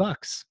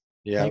 $500.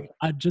 Yeah. Like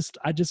I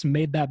just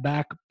made that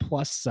back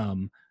plus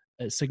some,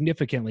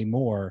 significantly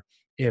more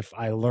if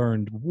I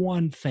learned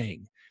one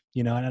thing,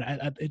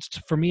 and it's,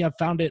 for me, I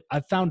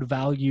found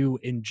value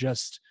in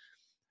just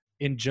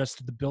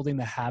building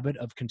the habit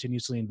of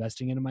continuously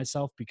investing into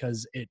myself,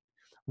 because it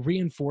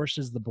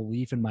reinforces the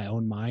belief in my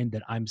own mind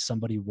that I'm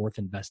somebody worth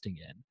investing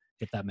in,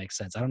 if that makes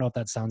sense. I don't know if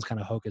that sounds kind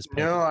of hocus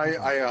pocus. No,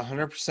 I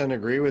 100%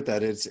 agree with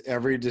that. It's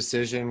every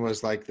decision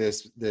was like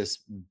this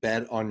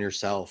bet on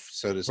yourself,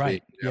 so to speak.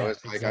 Right. Yeah,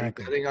 It's like,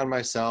 exactly. I'm betting on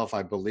myself.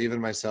 I believe in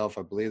myself.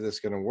 I believe this is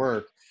going to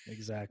work.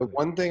 Exactly. But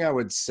one thing I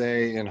would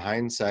say in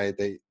hindsight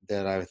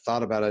that I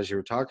thought about as you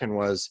were talking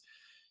was,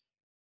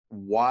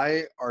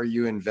 why are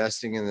you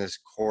investing in this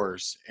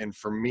course? And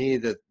for me,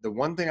 the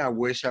one thing I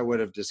wish I would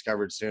have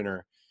discovered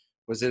sooner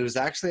was it was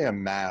actually a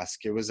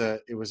mask. It was a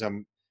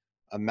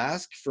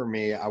mask for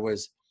me. I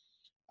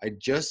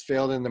just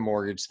failed in the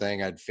mortgage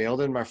thing. I'd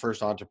failed in my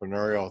first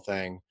entrepreneurial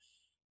thing.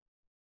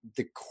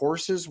 The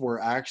courses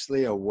were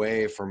actually a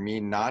way for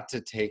me not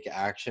to take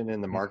action in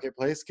the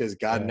marketplace, because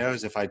God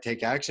knows if I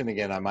take action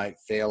again, I might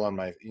fail on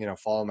my,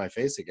 fall on my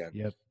face again.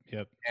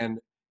 Yep.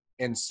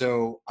 And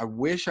so I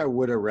wish I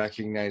would have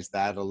recognized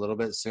that a little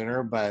bit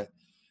sooner, but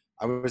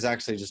I was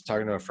actually just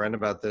talking to a friend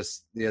about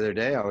this the other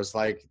day. I was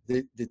like,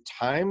 the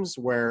times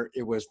where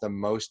it was the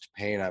most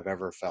pain I've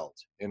ever felt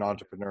in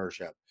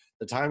entrepreneurship,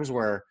 the times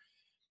where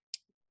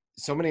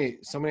so many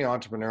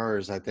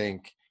entrepreneurs, I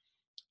think,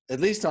 at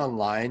least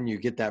online, you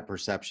get that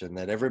perception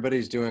that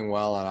everybody's doing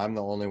well and I'm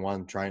the only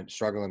one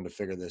struggling to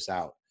figure this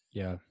out.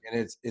 Yeah.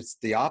 And it's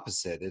the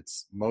opposite.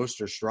 It's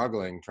most are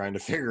struggling trying to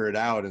figure it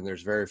out, and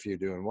there's very few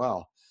doing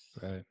well.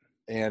 Right.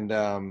 And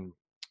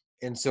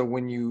so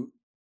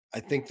I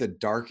think the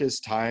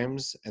darkest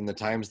times and the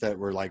times that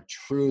were like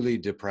truly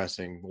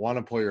depressing, want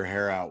to pull your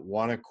hair out,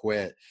 want to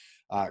quit,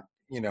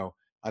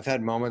 I've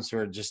had moments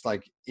where just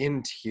like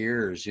in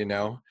tears,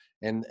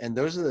 and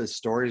those are the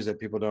stories that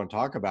people don't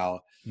talk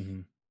about. Mm-hmm.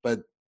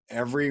 But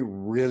every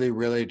really,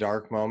 really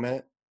dark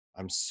moment,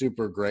 I'm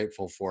super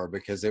grateful for,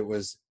 because it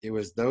was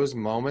those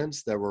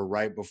moments that were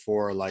right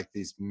before like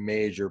these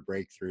major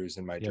breakthroughs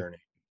in my journey.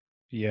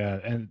 Yeah.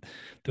 And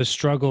the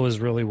struggle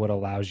is really what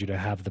allows you to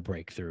have the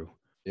breakthrough.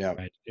 Yeah.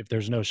 Right. If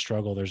there's no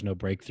struggle, there's no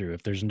breakthrough.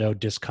 If there's no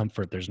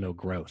discomfort, there's no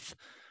growth.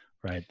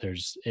 Right.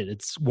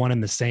 It's one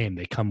and the same.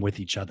 They come with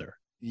each other.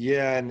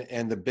 Yeah,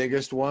 and the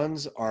biggest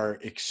ones are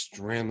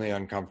extremely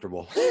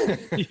uncomfortable.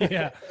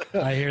 Yeah,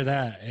 I hear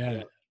that.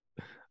 Yeah,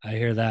 I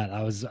hear that.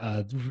 I was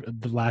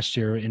the last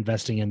year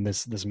investing in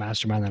this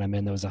mastermind that I'm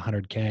in that was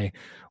 100K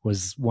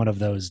was one of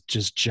those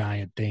just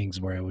giant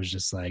things where it was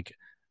just like,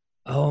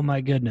 oh my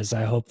goodness,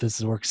 I hope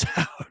this works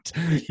out.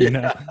 you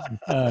know,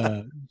 Yeah,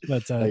 uh,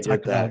 but I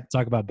get that.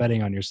 talk about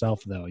betting on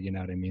yourself though. You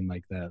know what I mean?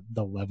 Like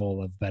the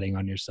level of betting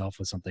on yourself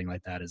with something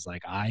like that is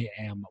like I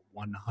am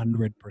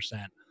 100%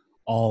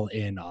 all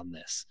in on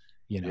this.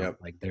 You know, Yep,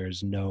 like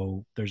there's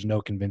no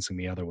convincing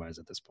me otherwise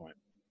at this point.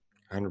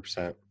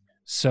 100%.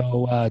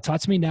 So, talk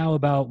to me now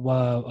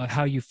about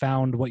how you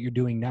found what you're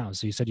doing now.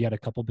 So, you said you had a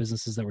couple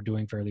businesses that were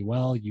doing fairly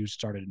well. You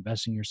started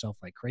investing yourself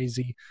like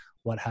crazy.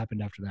 What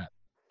happened after that?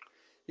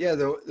 Yeah,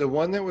 the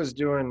one that was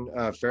doing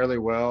fairly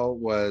well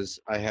was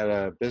I had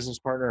a business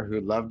partner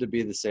who loved to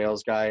be the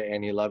sales guy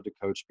and he loved to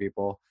coach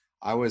people.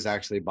 I was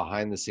actually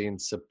behind the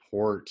scenes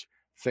support,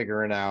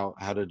 figuring out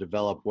how to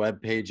develop web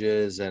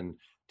pages and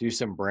do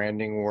some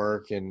branding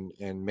work and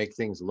make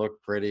things look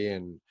pretty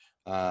and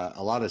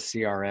a lot of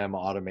CRM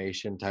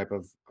automation type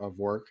of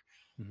work.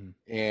 Hmm.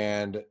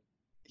 And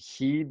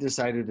he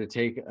decided to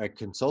take a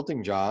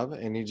consulting job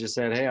and he just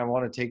said, "Hey, I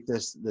want to take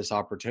this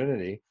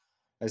opportunity."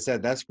 I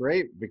said, "That's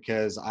great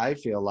because I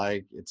feel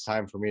like it's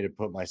time for me to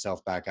put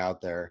myself back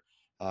out there,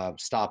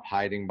 stop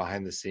hiding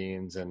behind the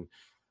scenes." And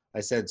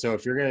I said, "So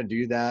if you're going to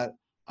do that,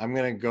 I'm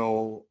going to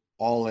go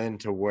all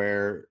into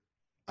where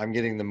I'm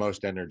getting the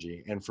most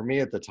energy." And for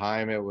me at the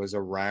time, it was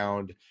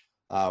around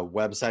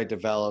website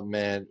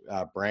development,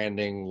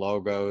 branding,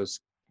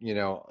 logos,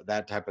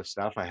 that type of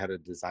stuff. I had a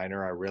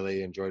designer I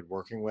really enjoyed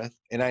working with.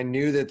 And I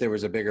knew that there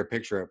was a bigger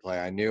picture at play.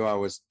 I knew I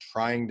was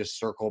trying to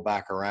circle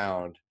back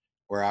around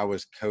where I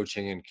was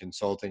coaching and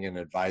consulting and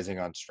advising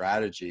on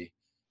strategy.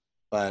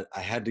 But I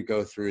had to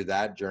go through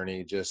that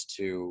journey just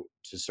to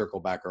circle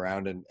back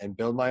around and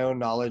build my own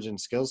knowledge and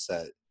skill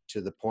set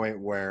to the point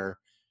where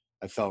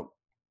I felt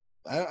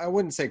I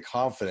wouldn't say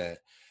confident,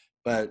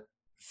 but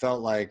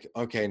felt like,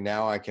 okay,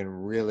 now I can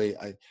really,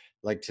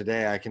 like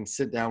today, I can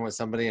sit down with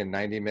somebody in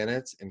 90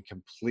 minutes and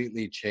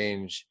completely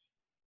change,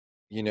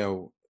 you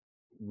know,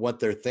 what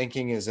they're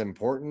thinking is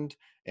important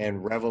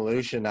and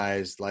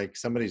revolutionize like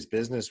somebody's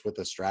business with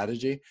a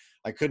strategy.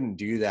 I couldn't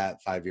do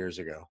that 5 years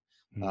ago.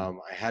 Mm-hmm.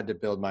 I had to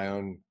build my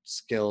own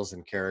skills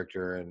and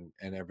character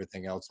and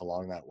everything else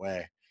along that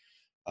way.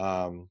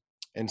 Um,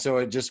 and so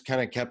it just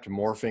kind of kept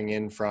morphing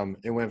in from,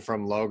 it went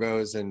from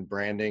logos and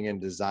branding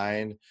and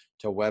design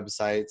to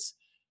websites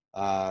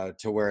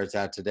to where it's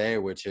at today,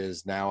 which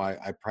is now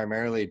I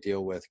primarily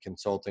deal with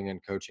consulting and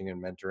coaching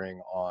and mentoring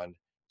on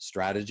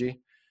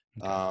strategy.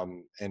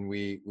 Okay. And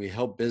we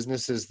help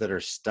businesses that are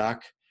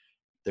stuck.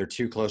 They're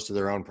too close to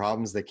their own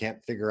problems. They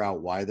can't figure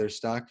out why they're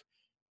stuck.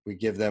 We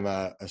give them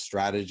a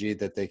strategy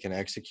that they can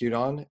execute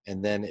on.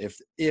 And then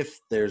if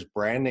there's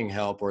branding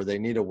help or they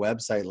need a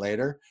website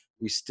later,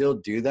 we still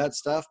do that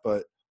stuff,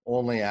 but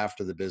only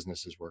after the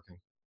business is working.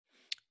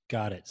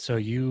 Got it. So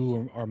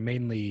you are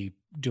mainly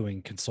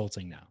doing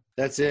consulting now.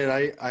 That's it.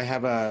 I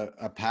have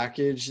a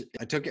package.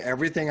 I took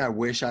everything I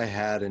wish I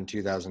had in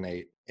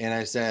 2008 and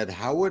I said,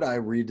 how would I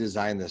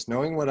redesign this?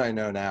 Knowing what I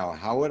know now,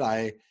 how would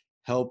I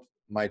help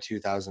my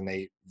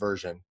 2008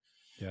 version?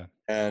 Yeah.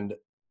 And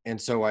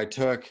so I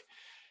took,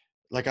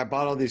 like, I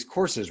bought all these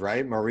courses,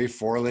 right? Marie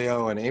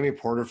Forleo and Amy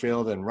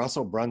Porterfield and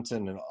Russell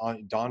Brunson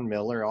and Don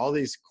Miller, all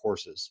these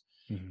courses.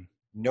 Mm-hmm.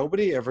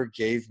 Nobody ever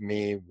gave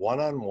me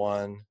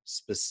one-on-one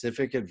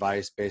specific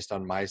advice based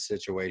on my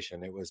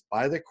situation. It was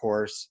buy the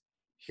course,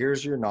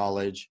 here's your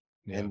knowledge.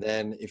 Yeah. And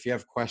then if you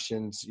have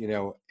questions,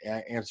 we'll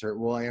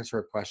answer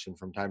a question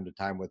from time to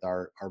time with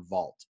our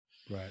vault.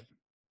 Right.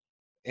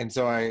 And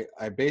so I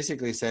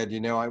basically said,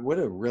 I would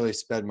have really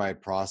sped my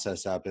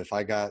process up if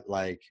I got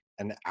like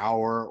an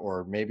hour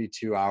or maybe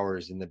 2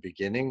 hours in the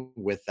beginning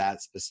with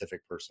that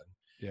specific person.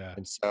 Yeah.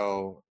 And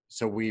so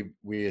we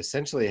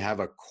essentially have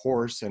a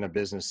course in a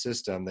business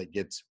system that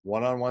gets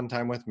one-on-one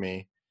time with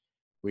me.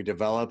 We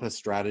develop a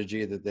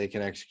strategy that they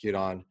can execute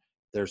on.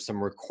 There's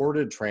some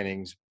recorded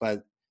trainings,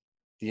 but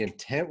the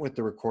intent with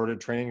the recorded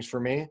trainings for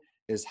me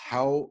is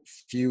how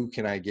few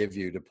can I give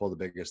you to pull the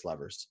biggest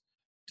levers,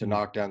 to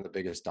knock down the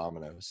biggest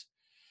dominoes.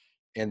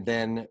 And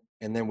then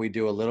we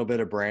do a little bit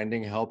of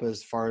branding help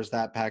as far as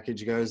that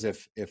package goes.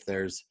 If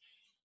there's,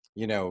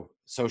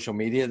 social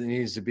media that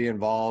needs to be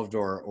involved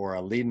or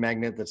a lead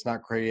magnet that's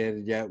not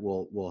created yet,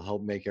 we'll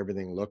help make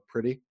everything look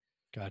pretty.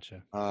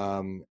 Gotcha.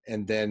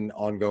 And then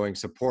ongoing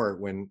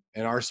support and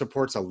our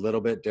support's a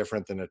little bit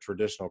different than a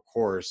traditional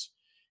course.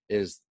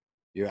 Is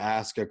you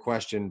ask a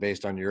question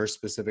based on your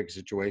specific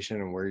situation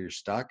and where you're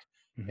stuck,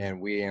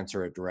 and we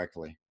answer it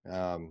directly.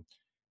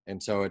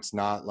 And so it's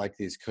not like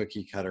these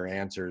cookie cutter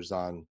answers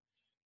on,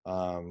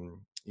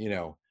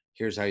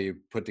 here's how you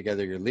put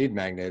together your lead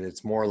magnet.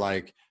 It's more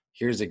like,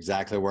 here's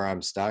exactly where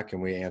I'm stuck,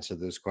 and we answer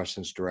those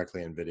questions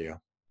directly in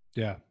video.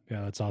 Yeah.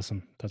 Yeah. That's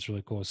awesome. That's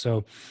really cool.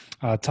 So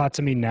talk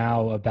to me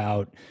now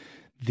about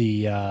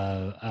the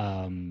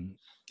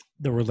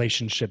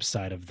relationship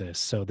side of this.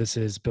 So this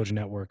is Build Your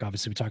Network.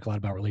 Obviously we talk a lot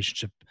about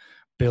relationship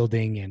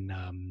building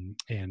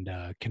and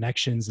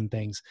connections and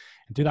things.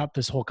 And throughout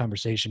this whole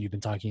conversation, you've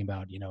been talking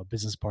about,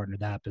 business partner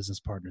that, business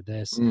partner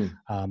this. Mm.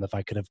 If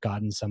I could have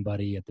gotten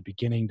somebody at the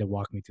beginning to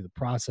walk me through the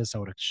process, I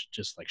would have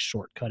just like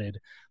shortcutted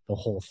the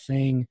whole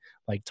thing.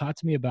 Like, talk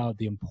to me about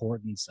the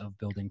importance of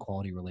building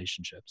quality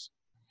relationships.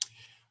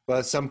 Well,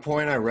 at some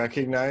point I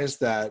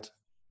recognized that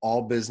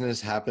all business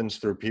happens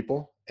through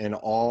people, and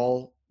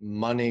all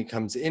money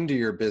comes into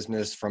your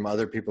business from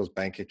other people's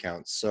bank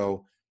accounts.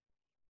 So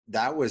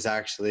that was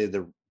actually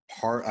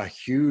a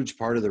huge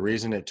part of the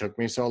reason it took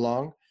me so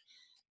long.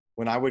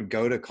 When I would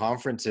go to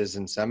conferences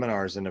and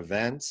seminars and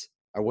events,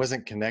 I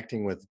wasn't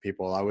connecting with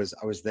people. I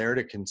was there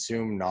to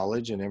consume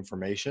knowledge and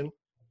information.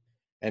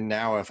 And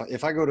now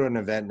if I go to an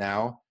event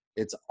now,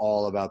 it's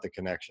all about the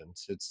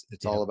connections.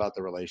 It's all about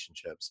the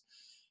relationships.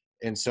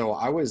 And so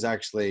I was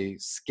actually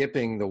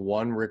skipping the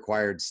one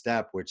required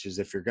step, which is,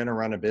 if you're going to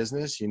run a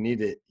business, you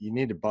need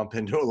to bump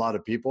into a lot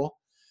of people.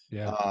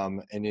 Yeah.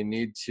 And you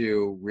need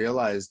to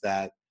realize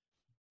that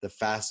the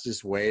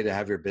fastest way to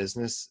have your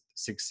business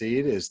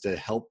succeed is to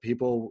help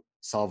people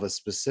solve a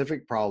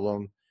specific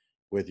problem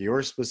with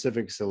your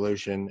specific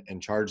solution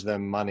and charge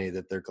them money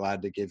that they're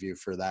glad to give you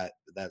for that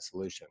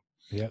solution.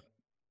 Yep.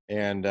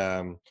 And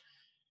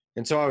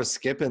so I was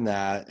skipping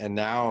that. And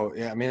now,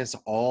 I mean, it's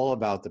all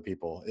about the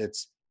people.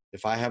 It's,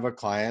 if I have a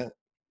client,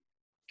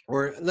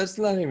 or let's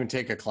not even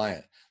take a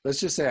client. Let's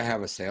just say I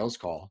have a sales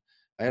call.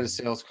 I had a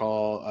sales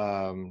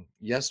call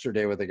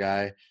yesterday with a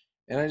guy,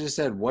 and I just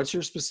said, "What's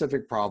your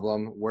specific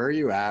problem? Where are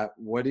you at?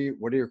 What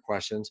are your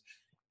questions?"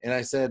 And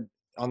I said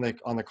on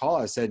the call,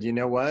 I said, "You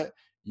know what?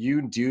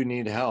 You do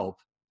need help,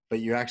 but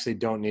you actually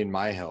don't need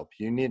my help.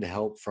 You need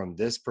help from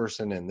this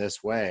person in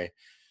this way."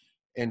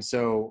 And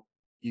so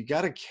you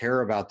got to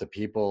care about the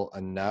people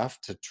enough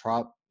to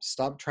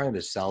stop trying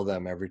to sell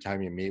them every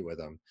time you meet with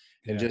them,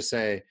 and just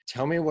say,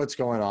 "Tell me what's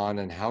going on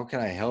and how can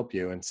I help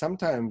you?" And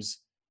sometimes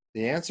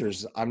the answer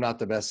is, I'm not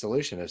the best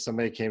solution. If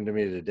somebody came to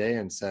me today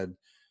and said,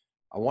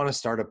 "I want to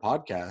start a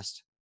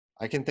podcast,"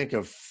 I can think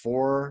of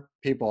 4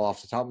 people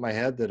off the top of my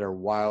head that are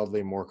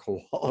wildly more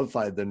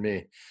qualified than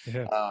me.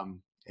 Yeah.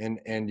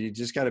 And you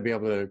just got to be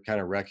able to kind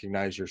of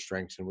recognize your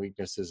strengths and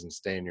weaknesses and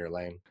stay in your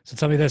lane. So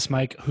tell me this,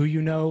 Mike, who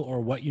you know or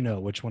what you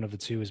know, which one of the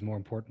two is more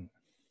important?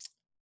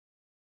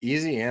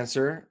 Easy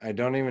answer. I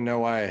don't even know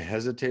why I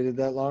hesitated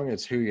that long.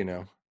 It's who you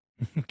know.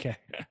 Okay.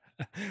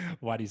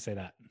 Why do you say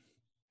that?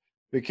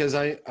 Because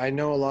I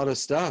know a lot of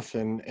stuff,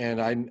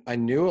 and I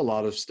knew a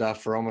lot of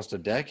stuff for almost a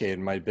decade,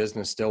 and my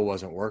business still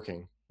wasn't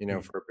working,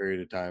 for a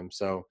period of time.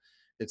 So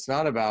it's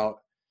not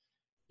about,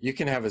 you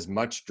can have as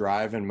much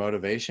drive and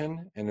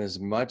motivation and as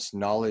much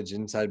knowledge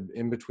in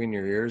between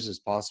your ears as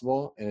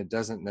possible. And it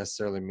doesn't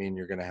necessarily mean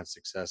you're going to have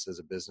success as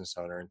a business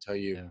owner until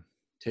you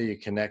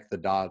connect the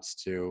dots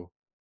to,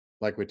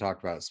 like we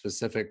talked about,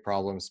 specific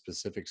problem,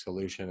 specific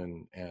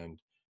solution, and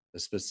a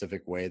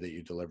specific way that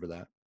you deliver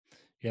that.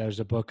 Yeah,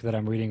 there's a book that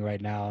I'm reading right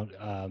now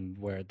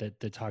where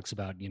that talks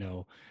about,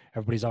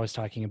 everybody's always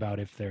talking about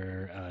if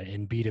they're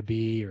in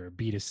B2B or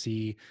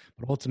B2C,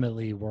 but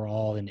ultimately we're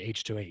all in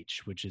H2H,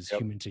 which is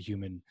human to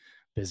human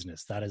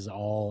business. That is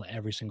all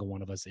every single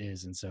one of us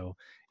is. And so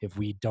if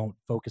we don't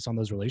focus on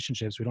those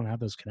relationships, we don't have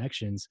those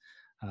connections.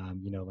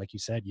 Like you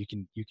said, you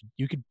could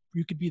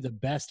be the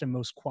best and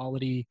most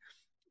quality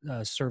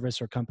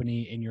service or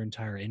company in your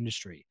entire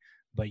industry,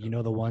 but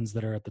the ones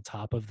that are at the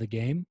top of the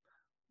game,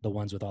 the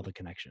ones with all the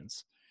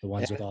connections, the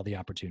ones with all the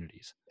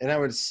opportunities. And I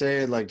would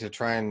say, like, to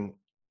try and,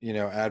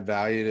 add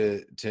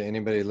value to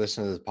anybody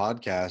listening to this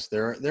podcast,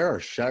 there are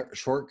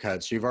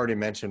shortcuts. You've already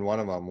mentioned one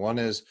of them. One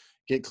is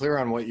get clear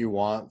on what you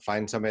want,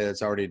 find somebody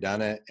that's already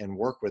done it, and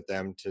work with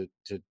them to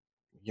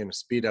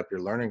speed up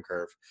your learning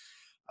curve.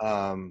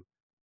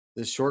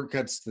 The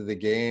shortcuts to the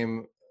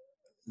game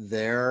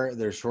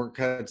there's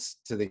shortcuts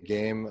to the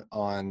game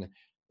on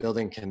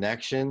building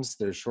connections.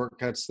 There's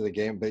shortcuts to the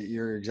game, but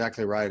you're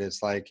exactly right.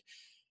 It's like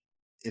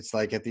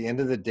at the end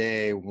of the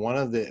day, one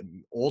of the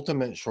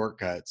ultimate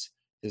shortcuts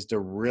is to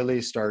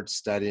really start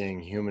studying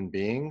human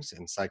beings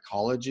and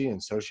psychology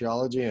and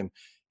sociology and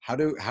how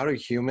do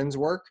humans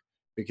work?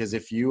 Because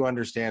if you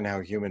understand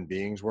how human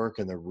beings work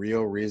and the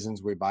real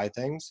reasons we buy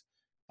things,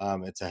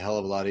 it's a hell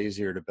of a lot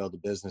easier to build a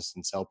business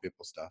and sell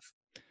people stuff.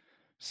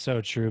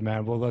 So true,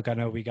 man. Well, look, I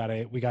know we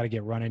gotta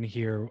get running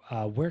here.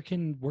 Where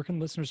can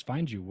listeners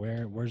find you?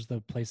 Where's the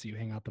place that you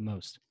hang out the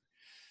most?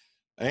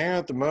 I hang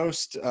out the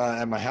most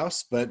at my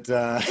house, but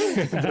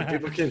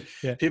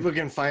people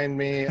can find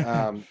me.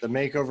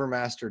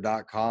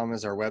 TheMakeoverMaster.com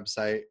is our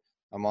website.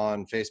 I'm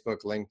on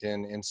Facebook,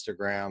 LinkedIn,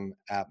 Instagram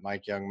at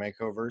Mike Young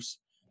Makeovers.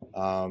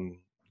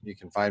 You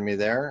can find me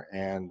there,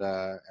 and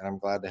I'm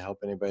glad to help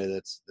anybody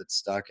that's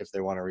stuck if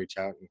they want to reach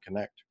out and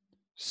connect.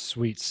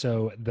 Sweet.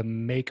 So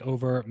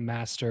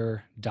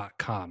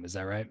TheMakeoverMaster.com, is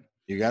that right?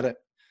 You got it.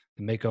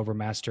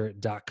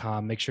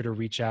 TheMakeoverMaster.com. Make sure to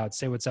reach out,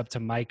 say what's up to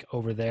Mike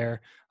over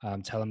there.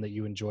 Tell him that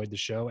you enjoyed the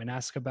show and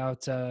ask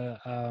about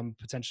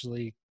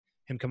potentially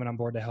him coming on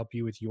board to help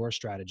you with your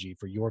strategy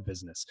for your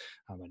business.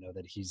 I know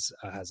that he's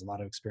has a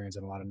lot of experience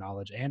and a lot of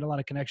knowledge and a lot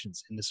of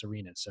connections in this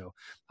arena. So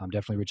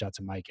definitely reach out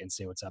to Mike and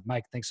say what's up.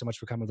 Mike, thanks so much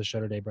for coming to the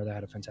show today, brother. I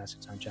had a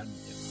fantastic time chatting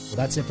with you. Well,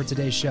 that's it for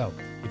today's show.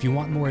 If you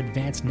want more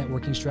advanced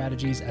networking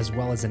strategies as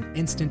well as an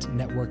instant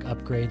network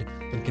upgrade,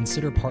 then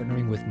consider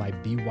partnering with my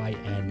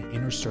BYN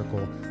Inner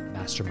Circle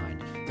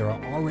Mastermind. There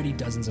are already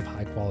dozens of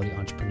high-quality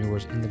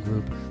entrepreneurs in the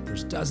group.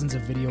 There's dozens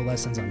of video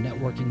lessons on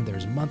networking.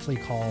 There's monthly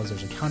calls.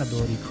 There's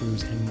accountability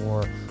crews and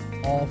more,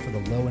 all for the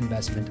low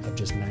investment of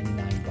just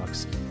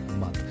 $99 a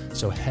month.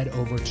 So head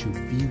over to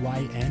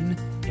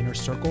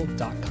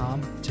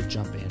byninnercircle.com to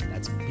jump in.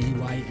 That's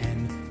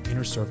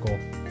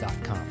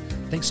byninnercircle.com.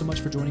 Thanks so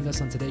much for joining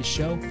us on today's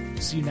show.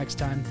 See you next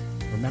time.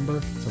 Remember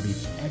to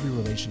leave every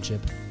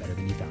relationship better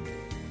than you found it.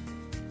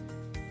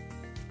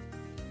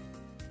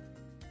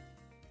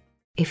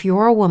 If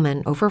you're a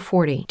woman over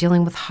 40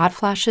 dealing with hot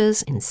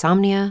flashes,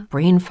 insomnia,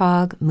 brain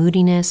fog,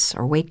 moodiness,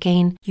 or weight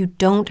gain, you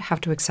don't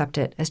have to accept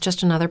it as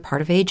just another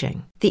part of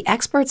aging. The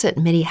experts at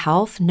MIDI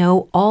Health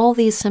know all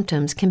these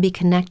symptoms can be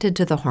connected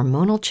to the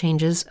hormonal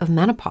changes of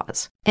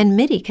menopause. And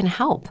MIDI can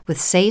help with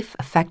safe,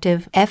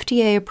 effective,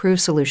 FDA-approved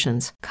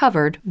solutions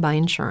covered by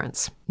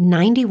insurance.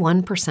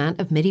 91%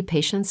 of MIDI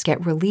patients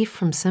get relief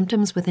from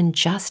symptoms within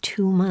just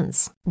 2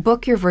 months.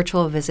 Book your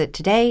virtual visit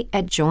today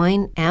at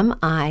joinmidi.com.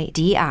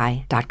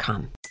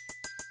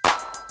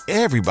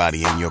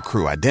 Everybody in your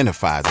crew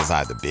identifies as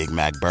either Big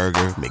Mac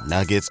Burger,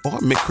 McNuggets, or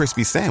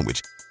McCrispy Sandwich.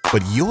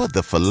 But you're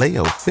the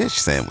Filet-O-Fish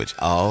Sandwich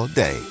all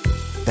day.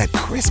 That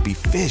crispy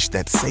fish,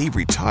 that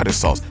savory tartar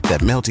sauce, that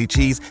melty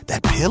cheese,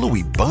 that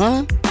pillowy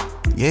bun.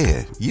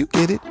 Yeah, you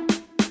get it.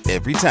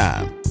 Every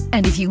time.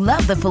 And if you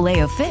love the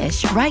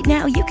Filet-O-Fish, right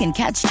now you can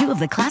catch 2 of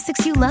the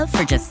classics you love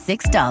for just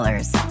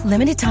 $6.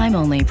 Limited time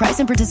only. Price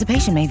and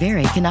participation may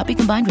vary. Cannot be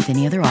combined with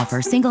any other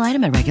offer. Single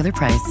item at regular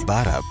price.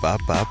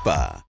 Ba-da-ba-ba-ba.